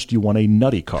 or how much do you want a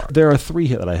nutty car? There are 3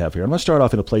 that I have here. I'm going to start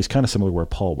off in a place kind of similar where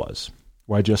Paul was,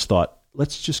 where I just thought,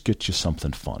 let's just get you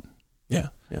something fun. Yeah.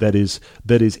 That is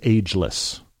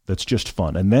ageless. That's just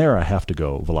fun. And there I have to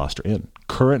go Veloster Inn.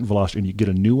 Current Veloster Inn. You get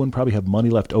a new one, probably have money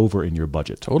left over in your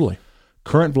budget. Totally.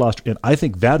 Current Veloster Inn. I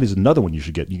think that is another one you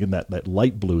should get. You get that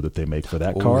light blue that they make for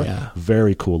that car. Yeah.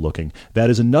 Very cool looking. That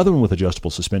is another one with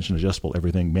adjustable suspension, adjustable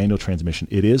everything, manual transmission.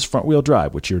 It is front wheel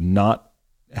drive, which you're not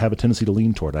have a tendency to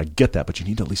lean toward. I get that, but you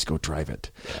need to at least go drive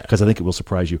it because I think it will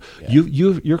surprise you. Yeah.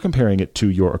 You're comparing it to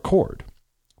your Accord,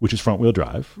 which is front-wheel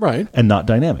drive, right, and not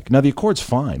dynamic. Now, the Accord's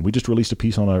fine. We just released a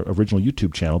piece on our original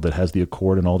YouTube channel that has the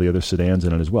Accord and all the other sedans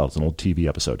in it as well. It's an old TV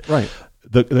episode. Right.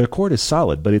 The Accord is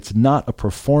solid, but it's not a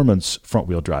performance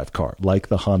front-wheel drive car like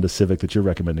the Honda Civic that you're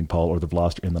recommending, Paul, or the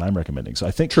Veloster Inn that I'm recommending. So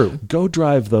I think go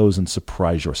drive those and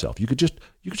surprise yourself. You could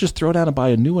just throw down and buy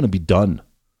a new one and be done.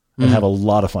 And have a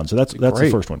lot of fun. So that's the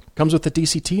first one. Comes with the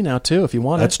DCT now too, if you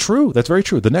want it. That's true. That's very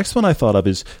true. The next one I thought of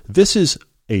is this is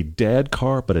a dad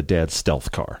car, but a dad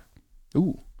stealth car.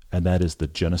 Ooh. And that is the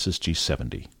Genesis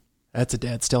G70. That's a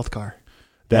dad stealth car.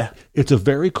 It's a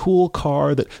very cool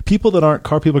car that people that aren't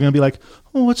car people are going to be like,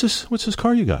 oh, what's this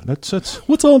car you got? That's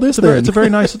what's all this? It's a very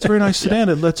nice sedan.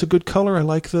 It's a good color. I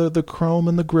like the chrome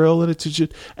and the grille,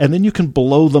 and and then you can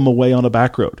blow them away on a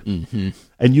back road,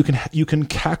 and you can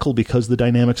cackle because the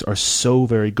dynamics are so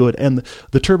very good, and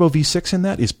the turbo V6 in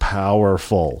that is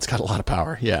powerful. It's got a lot of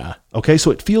power. Yeah. Okay, so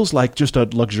it feels like just a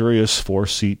luxurious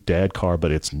 4-seat dad car,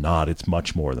 but it's not. It's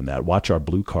much more than that. Watch our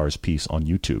Blue Cars piece on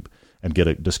YouTube and get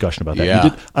a discussion about that.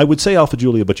 Yeah. I would say Alfa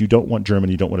Giulia, but you don't want German,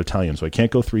 you don't want Italian, so I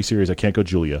can't go 3 Series, I can't go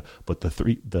Giulia, but the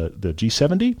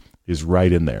G70 is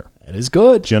right in there. It is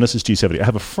good. Genesis G70. I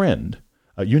have a friend,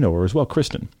 you know her as well,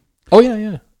 Kristen. Oh,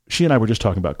 yeah. She and I were just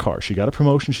talking about cars. She got a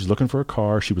promotion, she's looking for a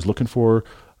car, she was looking for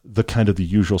the kind of the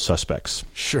usual suspects.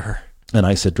 Sure. And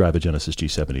I said, drive a Genesis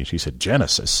G70, and she said,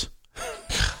 Genesis?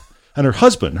 And her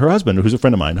husband, who's a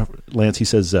friend of mine, Lance, he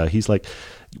says, he's like,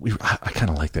 I kind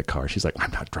of like that car. She's like,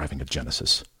 I'm not driving a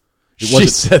Genesis.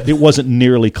 It wasn't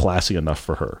nearly classy enough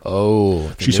for her.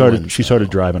 Oh, she started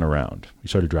driving around. We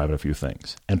started driving a few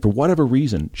things, and for whatever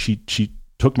reason, she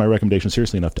took my recommendation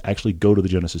seriously enough to actually go to the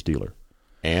Genesis dealer.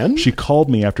 And she called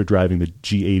me after driving the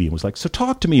G80 and was like, "So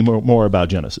talk to me more about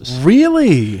Genesis."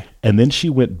 Really? And then she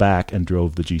went back and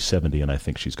drove the G70, and I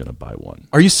think she's going to buy one.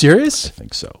 Are you serious? I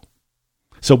think so.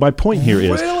 So my point here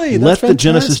is let the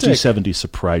Genesis G70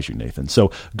 surprise you, Nathan.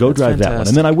 So go drive that one.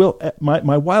 And then I will,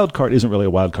 my wild card isn't really a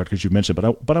wild card because you mentioned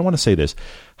it, but I want to say this.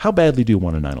 How badly do you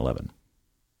want a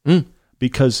 911?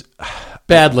 Because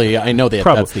badly, I know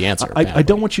that's the answer. I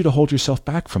don't want you to hold yourself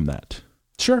back from that.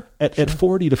 Sure. At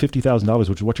 $40,000 to $50,000,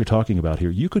 which is what you're talking about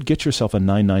here, you could get yourself a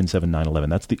 997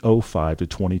 911. That's the 05 to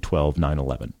 2012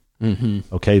 911.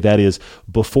 Mm-hmm. Okay, that is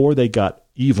before they got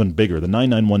even bigger. The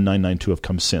 991, 992 have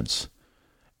come since.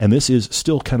 And this is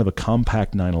still kind of a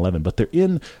compact 911, but they're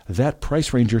in that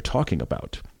price range you're talking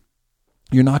about.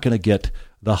 You're not going to get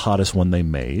the hottest one they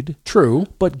made. True.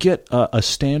 But get a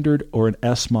standard or an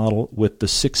S model with the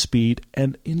 6-speed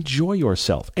and enjoy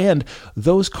yourself. And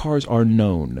those cars are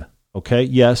known. Okay,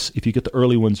 yes, if you get the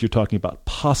early ones, you're talking about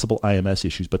possible IMS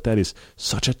issues, but that is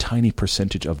such a tiny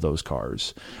percentage of those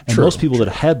cars. And most people that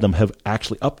had them have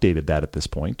actually updated that at this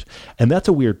point. And that's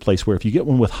a weird place where if you get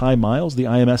one with high miles, the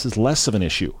IMS is less of an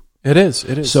issue. It is.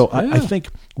 So I think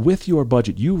with your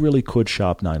budget, you really could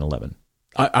shop 911.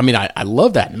 I mean, I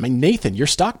love that. I mean, Nathan, your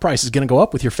stock price is going to go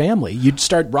up with your family. You'd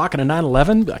start rocking a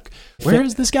 911, like, where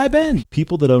has this guy been?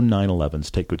 People that own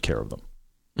 911s take good care of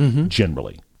them,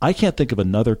 generally. I can't think of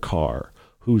another car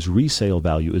whose resale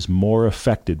value is more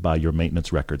affected by your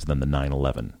maintenance records than the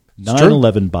 911.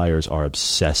 911 buyers are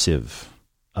obsessive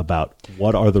about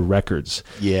what are the records.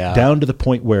 Yeah. Down to the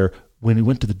point where when we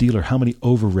went to the dealer, how many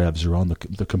over revs are on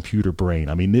the computer brain?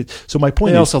 I mean, so my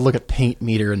point is... They also look at paint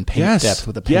meter and paint depth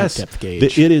with a paint depth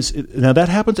gauge. Now, that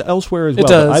happens elsewhere as well.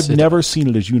 Does, but I've never seen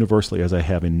it as universally as I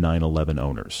have in 911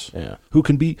 owners. Yeah. Who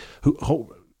can be...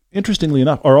 who interestingly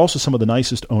enough, are also some of the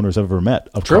nicest owners I've ever met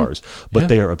of cars. But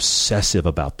they are obsessive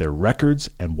about their records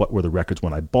and what were the records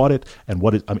when I bought it and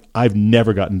what is. I mean, I've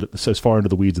never gotten as far into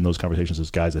the weeds in those conversations as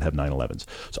guys that have 911s.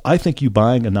 So I think you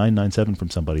buying a 997 from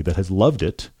somebody that has loved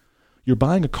it, you're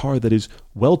buying a car that is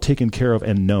well taken care of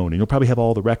and known, and you'll probably have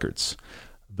all the records.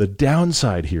 The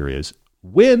downside here is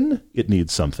when it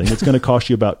needs something, it's going to cost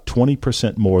you about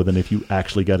 20% more than if you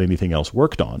actually got anything else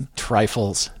worked on.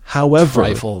 Trifles. However,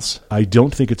 I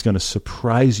don't think it's going to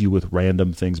surprise you with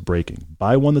random things breaking.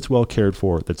 Buy one that's well cared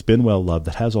for, that's been well loved,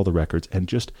 that has all the records, and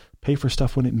just pay for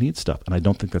stuff when it needs stuff. And I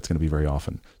don't think that's going to be very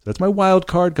often. So that's my wild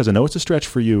card because I know it's a stretch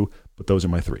for you, but those are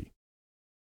my three.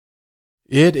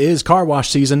 It is car wash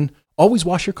season. Always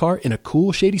wash your car in a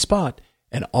cool, shady spot.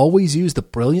 And always use the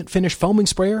Brilliant Finish foaming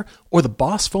sprayer or the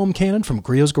Boss foam cannon from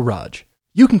Griot's Garage.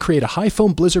 You can create a high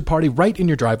foam blizzard party right in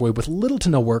your driveway with little to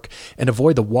no work and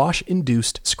avoid the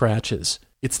wash-induced scratches.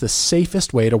 It's the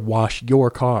safest way to wash your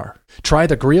car. Try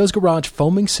the Griot's Garage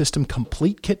Foaming System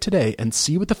Complete Kit today and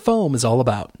see what the foam is all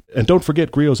about. And don't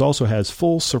forget, Griot's also has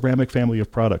full ceramic family of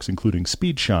products, including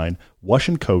Speed Shine, Wash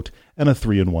and Coat, and a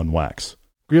 3-in-1 wax.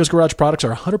 Griot's Garage products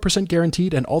are 100%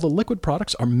 guaranteed, and all the liquid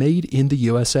products are made in the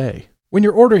USA. When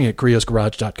you're ordering at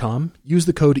griotsgarage.com, use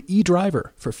the code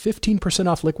eDriver for 15%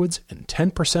 off liquids and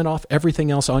 10% off everything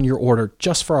else on your order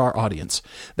just for our audience.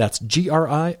 That's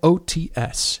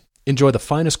GRIOTS. Enjoy the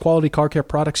finest quality car care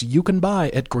products you can buy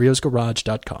at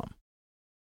griotsgarage.com.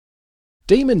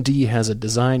 Damon D has a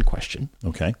design question.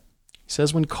 Okay. He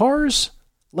says, when cars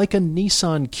like a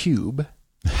Nissan Cube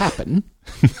happen...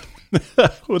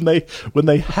 when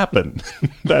they happen.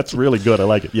 That's really good. I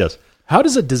like it. Yes. How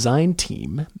does a design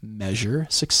team measure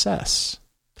success?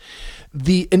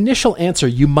 The initial answer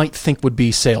you might think would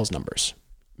be sales numbers.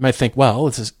 You might think, well,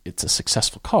 it's a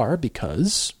successful car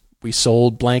because we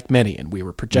sold blank many and we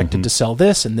were projected to sell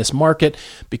this in this market,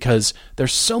 because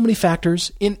there's so many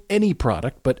factors in any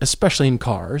product, but especially in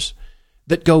cars,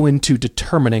 that go into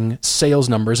determining sales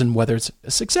numbers and whether it's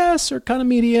a success or kind of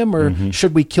medium, or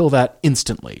should we kill that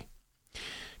instantly?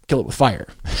 Kill it with fire.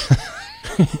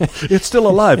 It's still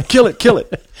alive. Kill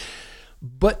it.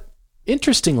 But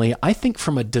interestingly, I think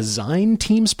from a design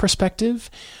team's perspective,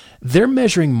 they're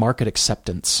measuring market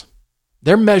acceptance.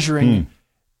 They're measuring,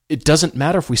 it doesn't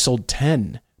matter if we sold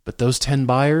 10, but those 10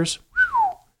 buyers,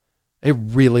 they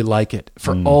really like it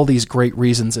for all these great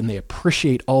reasons, and they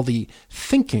appreciate all the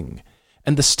thinking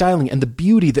and the styling and the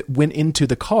beauty that went into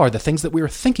the car, the things that we were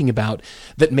thinking about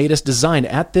that made us design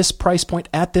at this price point,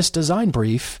 at this design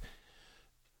brief.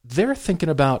 They're thinking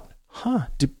about,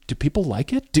 do people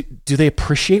like it? Do they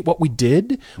appreciate what we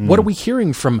did? What are we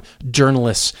hearing from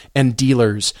journalists and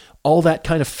dealers? All that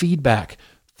kind of feedback.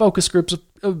 Focus groups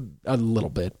a little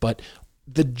bit, but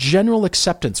the general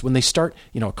acceptance when they start,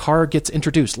 a car gets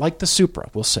introduced, like the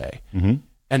Supra, we'll say,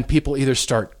 and people either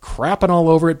start crapping all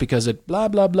over it because it blah,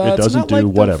 blah, blah. It doesn't not like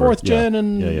whatever. The fourth gen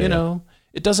and,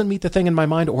 it doesn't meet the thing in my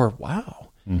mind, or wow.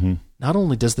 Not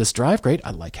only does this drive great,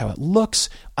 I like how it looks.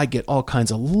 I get all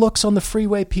kinds of looks on the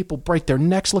freeway. People break their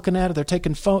necks looking at it. They're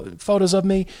taking photos of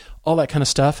me, all that kind of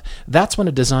stuff. That's when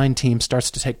a design team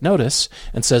starts to take notice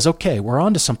and says, okay, we're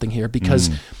onto something here, because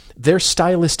their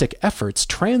stylistic efforts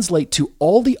translate to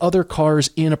all the other cars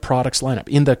in a product's lineup,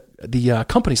 in the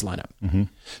company's lineup.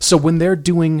 So when they're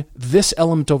doing this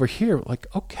element over here, like,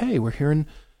 okay, we're hearing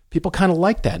people kind of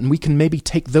like that, and we can maybe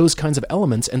take those kinds of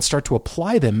elements and start to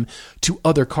apply them to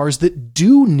other cars that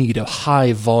do need a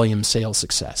high volume sales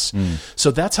success.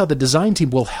 So that's how the design team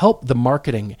will help the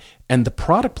marketing and the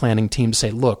product planning team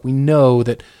say, look, we know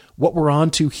that what we're on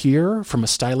to here from a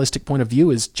stylistic point of view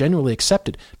is generally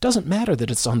accepted. Doesn't matter that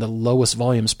it's on the lowest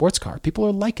volume sports car. People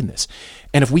are liking this.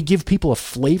 And if we give people a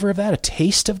flavor of that, a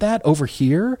taste of that over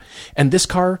here, and this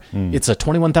car, it's a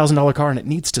 $21,000 car and it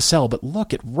needs to sell, but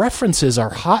look, it references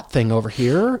our hot thing over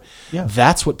here. Yeah.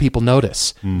 That's what people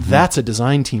notice. That's a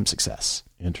design team success.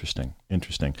 Interesting.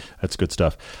 That's good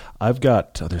stuff. I've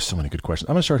got, there's so many good questions.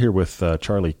 I'm going to start here with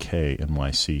Charlie K.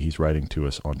 NYC. He's writing to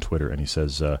us on Twitter, and he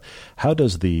says, how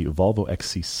does the Volvo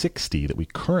XC60 that we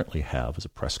currently have as a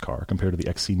press car compare to the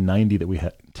XC90 that we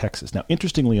had in Texas? Now,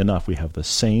 interestingly enough, we have the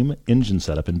same engine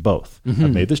setup in both.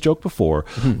 I've made this joke before.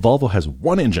 Volvo has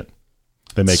one engine.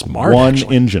 They make one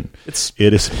engine.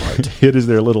 It is smart. It is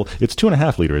their little, it's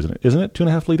 2.5 liter, isn't it? Isn't it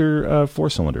 2.5 liter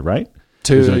 4-cylinder, right?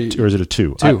 Or is it a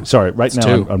two? Sorry, right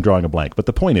now I'm drawing a blank. But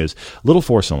the point is, little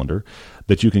 4-cylinder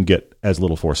that you can get as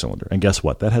little 4-cylinder. And guess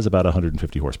what? That has about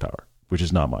 150 horsepower, which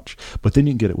is not much. But then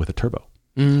you can get it with a turbo.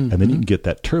 And then you can get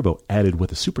that turbo added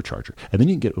with a supercharger. And then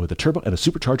you can get it with a turbo and a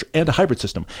supercharger and a hybrid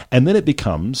system. And then it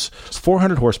becomes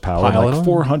 400 horsepower and like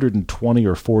 420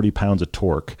 or 40 pounds of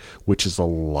torque, which is a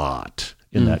lot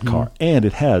in that car. And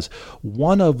it has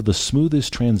one of the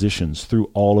smoothest transitions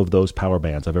through all of those power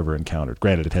bands I've ever encountered.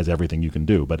 Granted, it has everything you can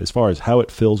do, but as far as how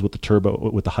it fills with the turbo,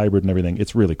 with the hybrid and everything,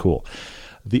 it's really cool.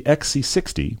 The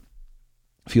XC60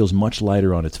 feels much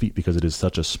lighter on its feet because it is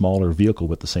such a smaller vehicle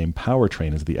with the same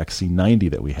powertrain as the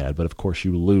XC90 that we had, but of course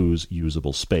you lose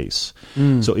usable space.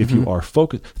 So if you are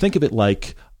focused, think of it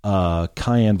like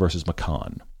Cayenne versus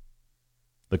Macan.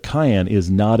 The Cayenne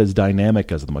is not as dynamic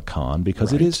as the Macan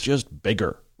because it is just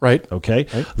bigger. Right. Okay?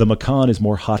 Right. The Macan is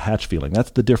more hot hatch feeling.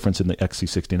 That's the difference in the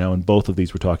XC60. Now, in both of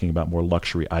these, we're talking about more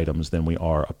luxury items than we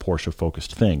are a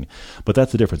Porsche-focused thing. But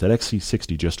that's the difference. That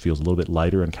XC60 just feels a little bit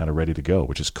lighter and kind of ready to go,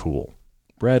 which is cool.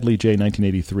 Bradley J.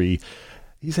 1983,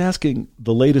 he's asking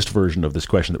the latest version of this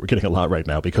question that we're getting a lot right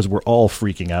now because we're all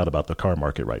freaking out about the car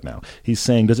market right now. He's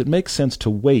saying, does it make sense to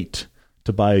wait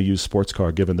to buy a used sports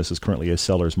car given this is currently a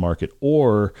seller's market,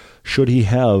 or should he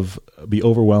be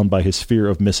overwhelmed by his fear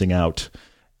of missing out,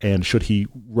 and should he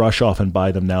rush off and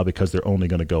buy them now because they're only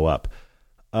going to go up?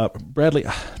 Bradley,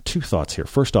 two thoughts here.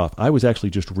 First off, I was actually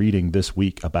just reading this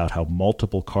week about how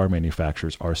multiple car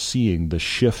manufacturers are seeing the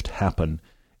shift happen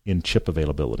in chip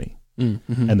availability,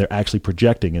 and they're actually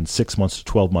projecting in 6 months to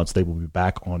 12 months they will be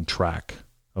back on track.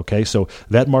 Okay, so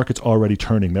that market's already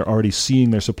turning. They're already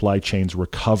seeing their supply chains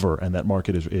recover, and that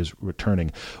market is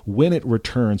returning. When it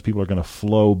returns, people are going to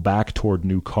flow back toward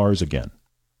new cars again.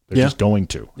 They're just going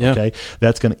to. Okay,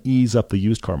 that's going to ease up the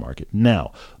used car market.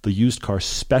 Now, the used car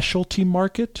specialty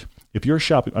market, if you're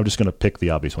shopping, I'm just going to pick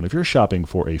the obvious one. If you're shopping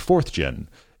for a 4th-gen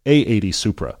A80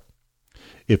 Supra,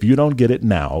 if you don't get it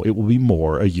now, it will be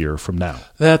more a year from now.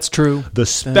 That's true. The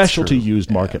specialty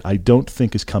used market, I don't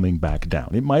think, is coming back down.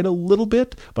 It might a little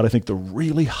bit, but I think the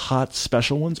really hot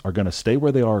special ones are going to stay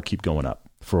where they are or keep going up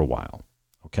for a while.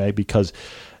 Okay? Because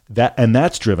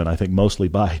that's driven, I think, mostly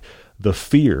by the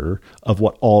fear of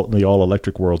what the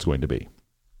all-electric world's going to be.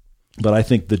 But I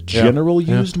think the general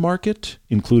used market,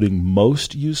 including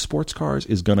most used sports cars,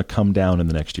 is going to come down in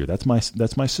the next year. That's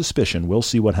my suspicion. We'll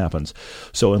see what happens.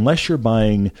 So unless you're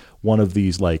buying one of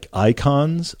these like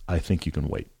icons, I think you can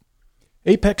wait.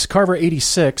 Apex Carver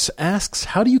 86 asks,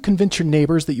 how do you convince your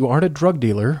neighbors that you aren't a drug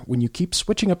dealer when you keep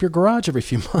switching up your garage every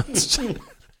few months?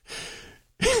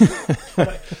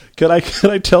 Can I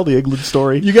tell the England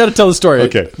story? You got to tell the story.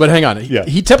 Okay. But hang on.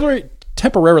 He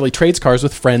temporarily trades cars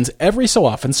with friends every so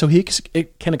often so he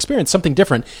can experience something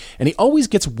different, and he always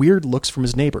gets weird looks from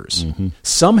his neighbors.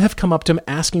 Some have come up to him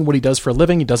asking what he does for a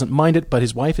living. He doesn't mind it, but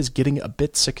his wife is getting a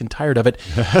bit sick and tired of it.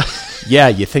 Yeah,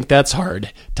 you think that's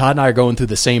hard. Todd and I are going through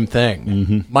the same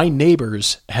thing. My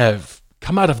neighbors have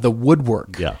come out of the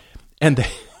woodwork. Yeah. And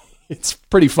it's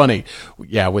pretty funny,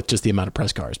 with just the amount of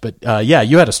press cars. But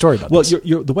you had a story about this.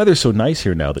 Well, the weather's so nice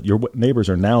here now that your neighbors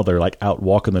they're like out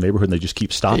walking the neighborhood and they just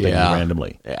keep stopping you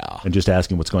randomly and just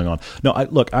asking what's going on. No,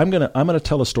 I'm gonna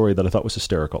tell a story that I thought was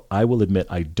hysterical. I will admit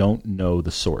I don't know the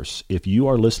source. If you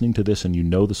are listening to this and you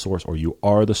know the source or you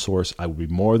are the source, I would be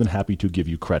more than happy to give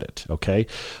you credit. Okay,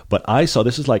 but I saw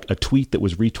this is like a tweet that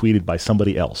was retweeted by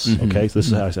somebody else. Okay, so this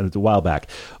is how I said it a while back,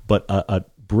 but a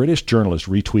British journalist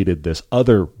retweeted this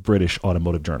other British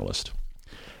automotive journalist,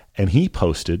 and he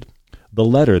posted the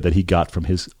letter that he got from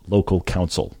his local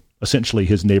council, essentially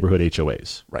his neighborhood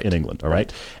HOAs in England. All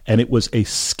right. And it was a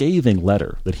scathing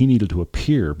letter that he needed to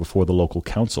appear before the local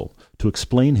council to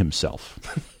explain himself.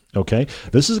 Okay.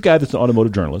 This is a guy that's an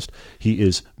automotive journalist. He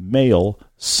is male,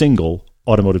 single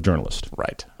automotive journalist.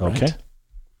 Right. Okay.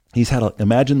 He's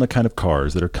imagine the kind of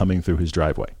cars that are coming through his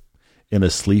driveway in a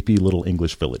sleepy little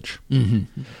English village.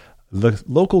 The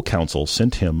local council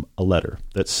sent him a letter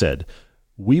that said,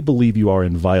 we believe you are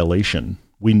in violation.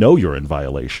 We know you're in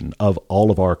violation of all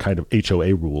of our kind of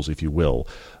HOA rules, if you will,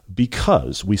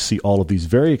 because we see all of these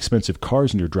very expensive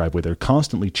cars in your driveway. They're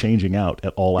constantly changing out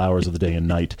at all hours of the day and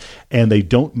night, and they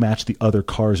don't match the other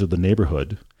cars of the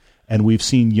neighborhood. and we've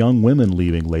seen young women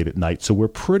leaving late at night. So we're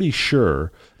pretty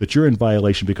sure that you're in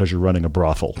violation because you're running a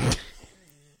brothel.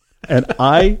 And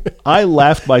I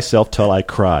laughed myself till I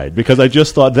cried because I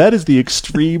just thought that is the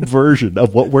extreme version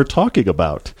of what we're talking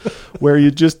about, where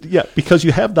you just, because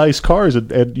you have nice cars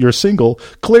and you're single,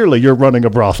 clearly you're running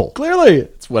a brothel. Clearly,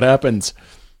 it's what happens.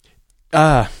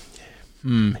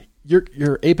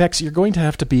 Your Apex, you're going to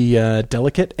have to be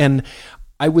delicate, and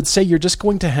I would say you're just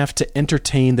going to have to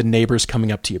entertain the neighbors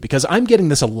coming up to you, because I'm getting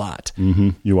this a lot. Mm-hmm,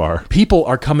 you are. People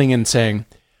are coming in saying,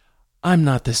 I'm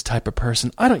not this type of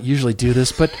person. I don't usually do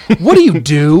this, but what do you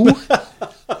do?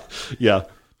 Yeah.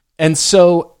 And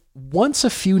so once a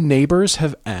few neighbors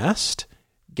have asked,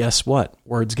 guess what?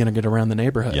 Word's going to get around the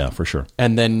neighborhood. Yeah, for sure.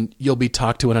 And then you'll be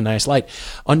talked to in a nice light.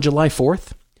 On July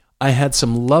 4th, I had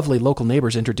some lovely local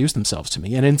neighbors introduce themselves to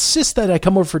me and insist that I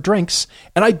come over for drinks.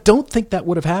 And I don't think that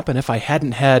would have happened if I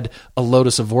hadn't had a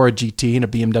Lotus Evora GT and a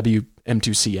BMW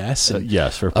M2 CS and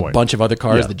yes, fair point. A bunch of other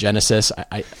cars, Yeah. the Genesis.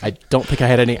 I don't think I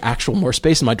had any actual more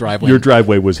space in my driveway. Your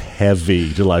driveway was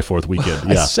heavy July 4th weekend.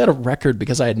 I Yeah. set a record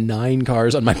because I had 9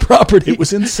 cars on my property. It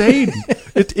was insane.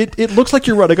 It looks like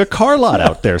you're running a car lot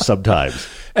out there sometimes.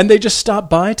 And they just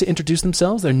stopped by to introduce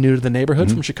themselves. They're new to the neighborhood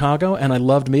Mm-hmm. from Chicago, and I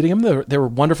loved meeting them. They were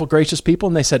wonderful, gracious people,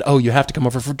 and they said, "Oh, you have to come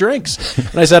over for drinks."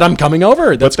 And I said, "I'm coming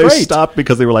over. That's But they great." stopped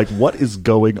because they were like, what is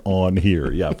going on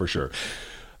here? Yeah, for sure.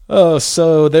 Oh,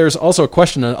 so there's also a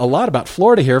question a lot about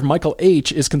Florida here. Michael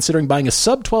H. is considering buying a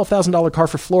sub $12,000 car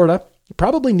for Florida. He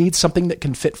probably needs something that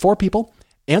can fit 4 people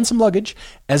and some luggage,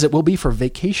 as it will be for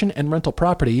vacation and rental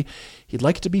property. He'd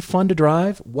like it to be fun to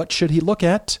drive. What should he look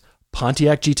at?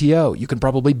 Pontiac GTO. You can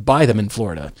probably buy them in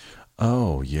Florida.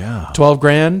 Oh, yeah.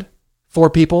 $12,000, 4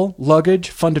 people, luggage,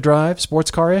 fun to drive, sports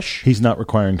car-ish. He's not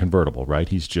requiring convertible, right?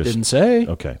 He's just... Didn't say.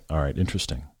 Okay. All right.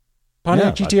 Interesting.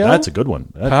 Pontiac Yeah, GTO. That's a good one.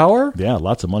 Power. Yeah,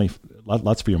 lots of money.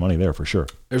 Lots for your money there, for sure.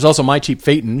 There's also My Cheap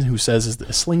Phaeton, who says, is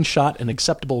the Slingshot an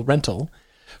acceptable rental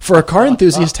for a car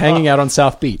enthusiast hanging out on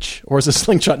South Beach? Or is a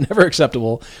Slingshot never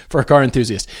acceptable for a car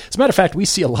enthusiast? As a matter of fact, we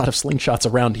see a lot of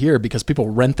Slingshots around here because people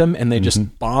rent them and they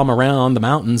just bomb around the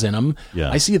mountains in them. Yeah.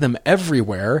 I see them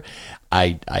everywhere.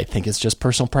 I think it's just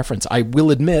personal preference. I will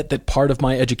admit that part of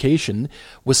my education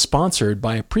was sponsored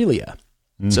by Aprilia.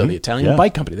 So the Italian Yeah.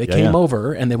 bike company, they Yeah, came yeah.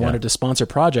 over and they wanted to sponsor a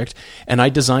project, and I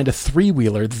designed a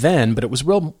 3-wheeler then, but it was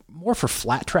more for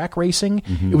flat track racing.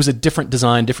 It was a different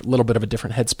design, little bit of a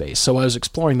different headspace. So I was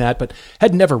exploring that, but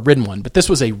had never ridden one. But this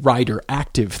was a rider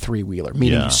active 3-wheeler,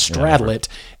 meaning Yeah, you straddle it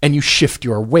and you shift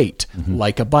your weight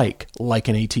like a bike, like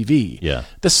an ATV. Yeah.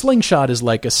 The Slingshot is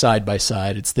like a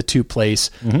side-by-side. It's the 2-place,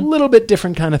 little bit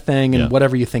different kind of thing, and Yeah.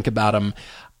 whatever you think about them,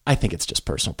 I think it's just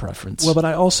personal preference. Well, but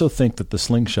I also think that the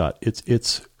Slingshot,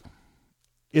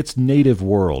 its native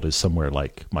world is somewhere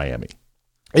like Miami.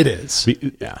 it is.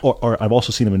 Yeah. Or I've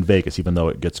also seen them in Vegas, even though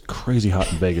it gets crazy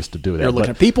hot in Vegas to do that. You're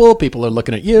looking at people are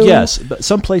looking at you. Yes, but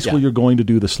some place where you're going to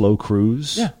do the slow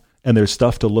cruise, Yeah. and there's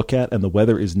stuff to look at, and the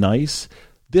weather is nice.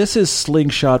 This is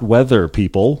Slingshot weather,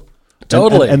 people.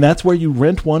 Totally. And that's where you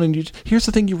rent one, and here's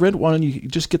the thing: you rent one, and you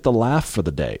just get the laugh for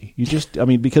the day. You just,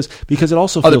 because it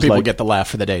also feels Other people like get the laugh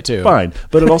for the day too. fine,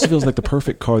 but it also feels like the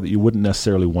perfect car that you wouldn't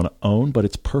necessarily want to own, but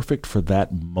it's perfect for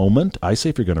that moment. I say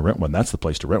if you're going to rent one, that's the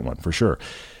place to rent one for sure.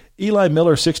 Eli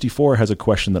Miller 64 has a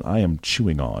question that I am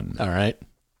chewing on. All right.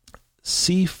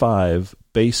 C5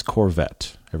 base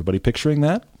Corvette. Everybody picturing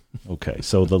that? Okay,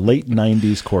 so the late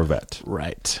 90s Corvette.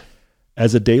 Right.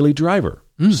 As a daily driver,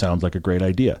 sounds like a great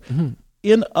idea.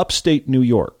 In upstate New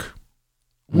York,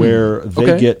 where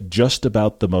they get just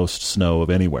about the most snow of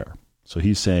anywhere. So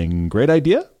he's saying, great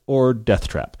idea or death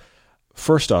trap?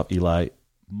 First off, Eli,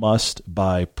 must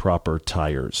buy proper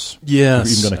tires. Yes,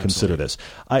 You're even going to consider this.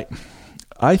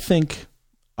 I think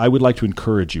I would like to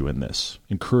encourage you in this,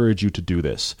 encourage you to do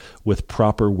this with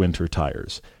proper winter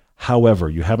tires. However,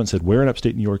 you haven't said where in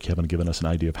upstate New York. You haven't given us an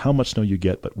idea of how much snow you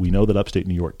get, but we know that upstate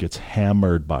New York gets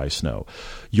hammered by snow.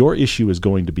 Your issue is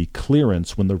going to be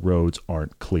clearance when the roads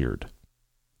aren't cleared.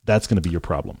 That's going to be your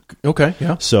problem. Okay.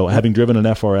 Yeah. So having driven an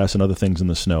FRS and other things in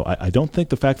the snow, I don't think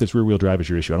the fact that it's rear-wheel drive is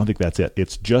your issue. I don't think that's it.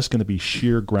 It's just going to be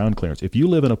sheer ground clearance. If you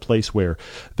live in a place where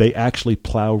they actually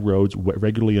plow roads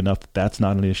regularly enough that that's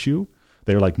not an issue,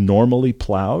 they're like normally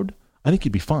plowed, I think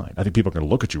you'd be fine. I think people are going to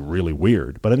look at you really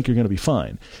weird, but I think you're going to be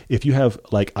fine. If you have,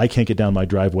 like, I can't get down my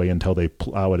driveway until they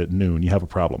plow it at noon, you have a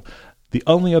problem. The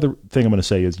only other thing I'm going to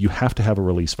say is you have to have a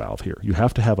release valve here. You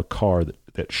have to have a car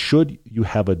that should you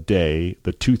have a day,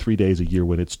 the 2-3 days a year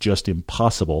when it's just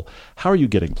impossible, how are you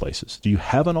getting places? Do you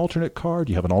have an alternate car?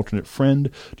 Do you have an alternate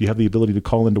friend? Do you have the ability to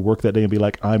call into work that day and be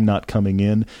like, I'm not coming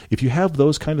in? If you have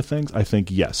those kind of things, I think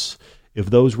yes.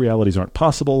 If those realities aren't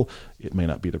possible, it may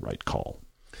not be the right call.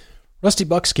 Rusty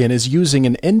Buckskin is using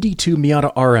an ND2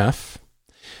 Miata RF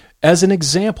as an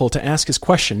example to ask his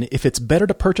question if it's better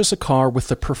to purchase a car with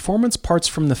the performance parts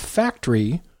from the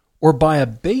factory or buy a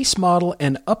base model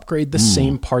and upgrade the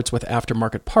same parts with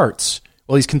aftermarket parts.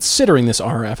 Well, he's considering this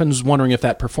RF and is wondering if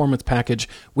that performance package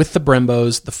with the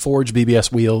Brembos, the Forge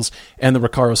BBS wheels, and the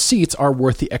Recaro seats are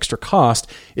worth the extra cost.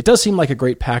 It does seem like a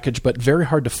great package, but very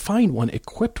hard to find one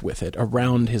equipped with it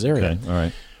around his area. Okay, all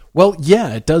right. Well,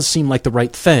 yeah, it does seem like the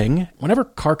right thing. Whenever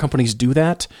car companies do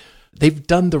that, they've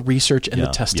done the research and the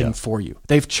testing for you.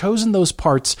 They've chosen those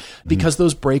parts because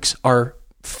those brakes are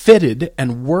fitted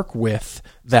and work with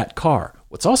that car.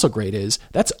 What's also great is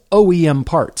that's OEM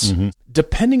parts.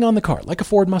 Depending on the car, like a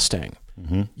Ford Mustang,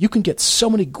 you can get so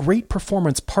many great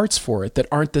performance parts for it that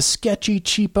aren't the sketchy,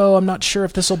 cheapo, I'm not sure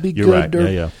if this will be good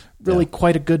or really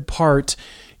quite a good part.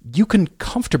 You can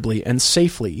comfortably and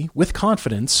safely, with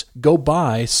confidence, go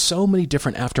buy so many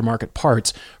different aftermarket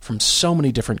parts from so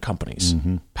many different companies.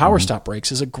 Power Stop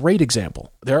Brakes is a great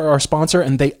example. They're our sponsor,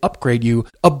 and they upgrade you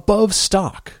above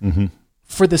stock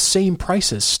for the same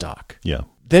price as stock. Yeah.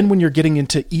 Then when you're getting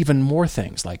into even more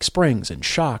things like springs and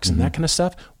shocks and that kind of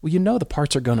stuff, well, you know the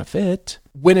parts are going to fit.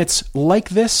 When it's like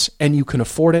this and you can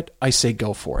afford it, I say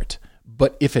go for it.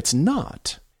 But if it's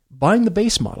not, buying the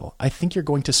base model, I think you're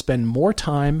going to spend more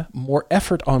time, more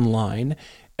effort online,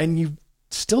 and you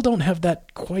still don't have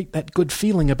quite that good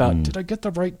feeling about, did I get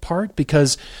the right part?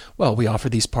 Because, well, we offer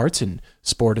these parts in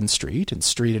Sport and Street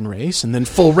and Race, and then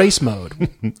full race mode.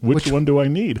 Which one do I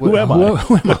need? Who am I?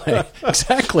 Who am I?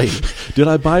 Exactly. Did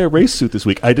I buy a race suit this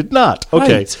week? I did not.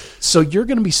 Okay. Right. So you're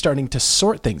going to be starting to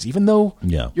sort things, even though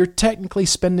you're technically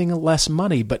spending less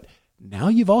money, but now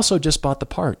you've also just bought the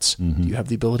parts. Do you have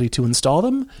the ability to install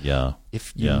them? Yeah.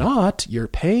 If you're not, you're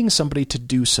paying somebody to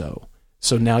do so.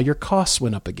 So now your costs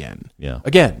went up again. Yeah.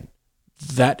 Again,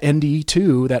 that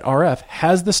ND2, that RF,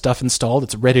 has the stuff installed.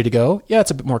 It's ready to go. Yeah,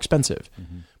 it's a bit more expensive.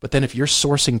 But then if you're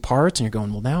sourcing parts and you're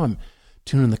going, well, now I'm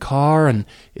tuning the car, and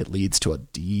it leads to a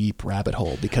deep rabbit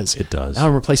hole because it does. Now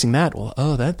I'm replacing that. Well,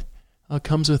 that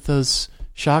comes with those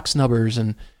shock snubbers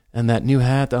and that new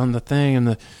hat on the thing,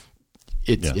 and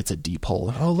it's a deep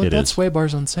hole. Oh, look, that sway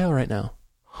bar's on sale right now.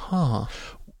 Huh.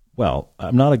 Well,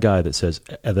 I'm not a guy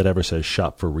that ever says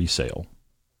shop for resale.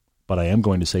 But I am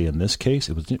going to say in this case,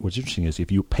 what's interesting is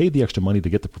if you pay the extra money to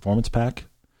get the performance pack,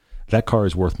 that car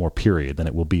is worth more, period, than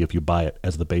it will be if you buy it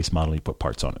as the base model and you put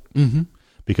parts on it.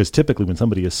 Because typically when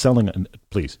somebody is selling, and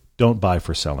please don't buy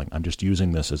for selling. I'm just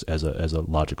using this as a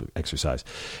logical exercise.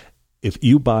 If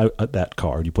you buy that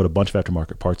car and you put a bunch of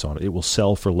aftermarket parts on it, it will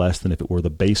sell for less than if it were the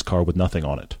base car with nothing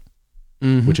on it,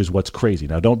 which is what's crazy.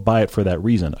 Now, don't buy it for that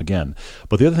reason, again.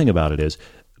 But the other thing about it is,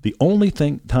 the only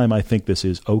time I think this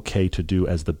is okay to do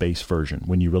as the base version,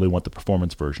 when you really want the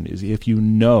performance version, is if you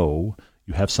know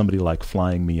you have somebody like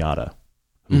Flying Miata,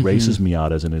 who races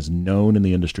Miatas and is known in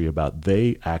the industry about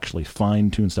they actually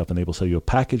fine-tune stuff, and they will sell you a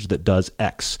package that does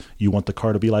X. You want the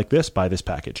car to be like this? Buy this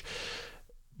package.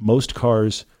 Most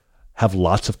cars have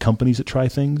lots of companies that try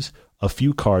things. A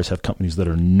few cars have companies that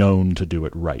are known to do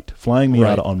it right. Flying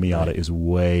Miata on Miata is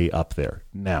way up there.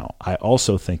 Now, I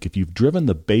also think if you've driven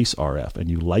the base RF and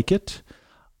you like it,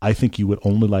 I think you would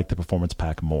only like the performance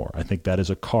pack more. I think that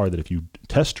is a car that if you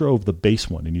test drove the base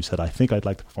one and you said, I think I'd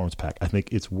like the performance pack, I think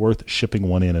it's worth shipping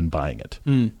one in and buying it.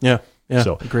 Yeah,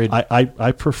 so agreed.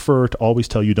 I prefer to always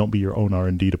tell you don't be your own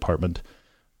R&D department.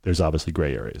 There's obviously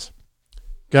gray areas.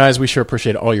 Guys, we sure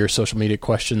appreciate all your social media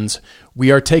questions.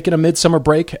 We are taking a midsummer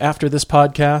break after this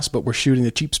podcast, but we're shooting the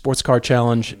Cheap Sports Car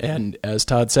Challenge, and as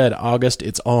Todd said, August,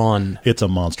 it's on. It's a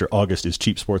monster. August is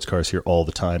Cheap Sports Cars here all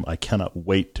the time. I cannot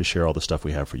wait to share all the stuff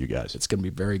we have for you guys. It's going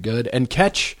to be very good. And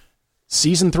catch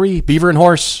Season 3, Beaver and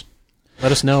Horse.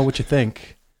 Let us know what you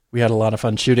think. We had a lot of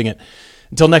fun shooting it.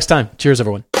 Until next time, cheers,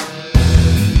 everyone.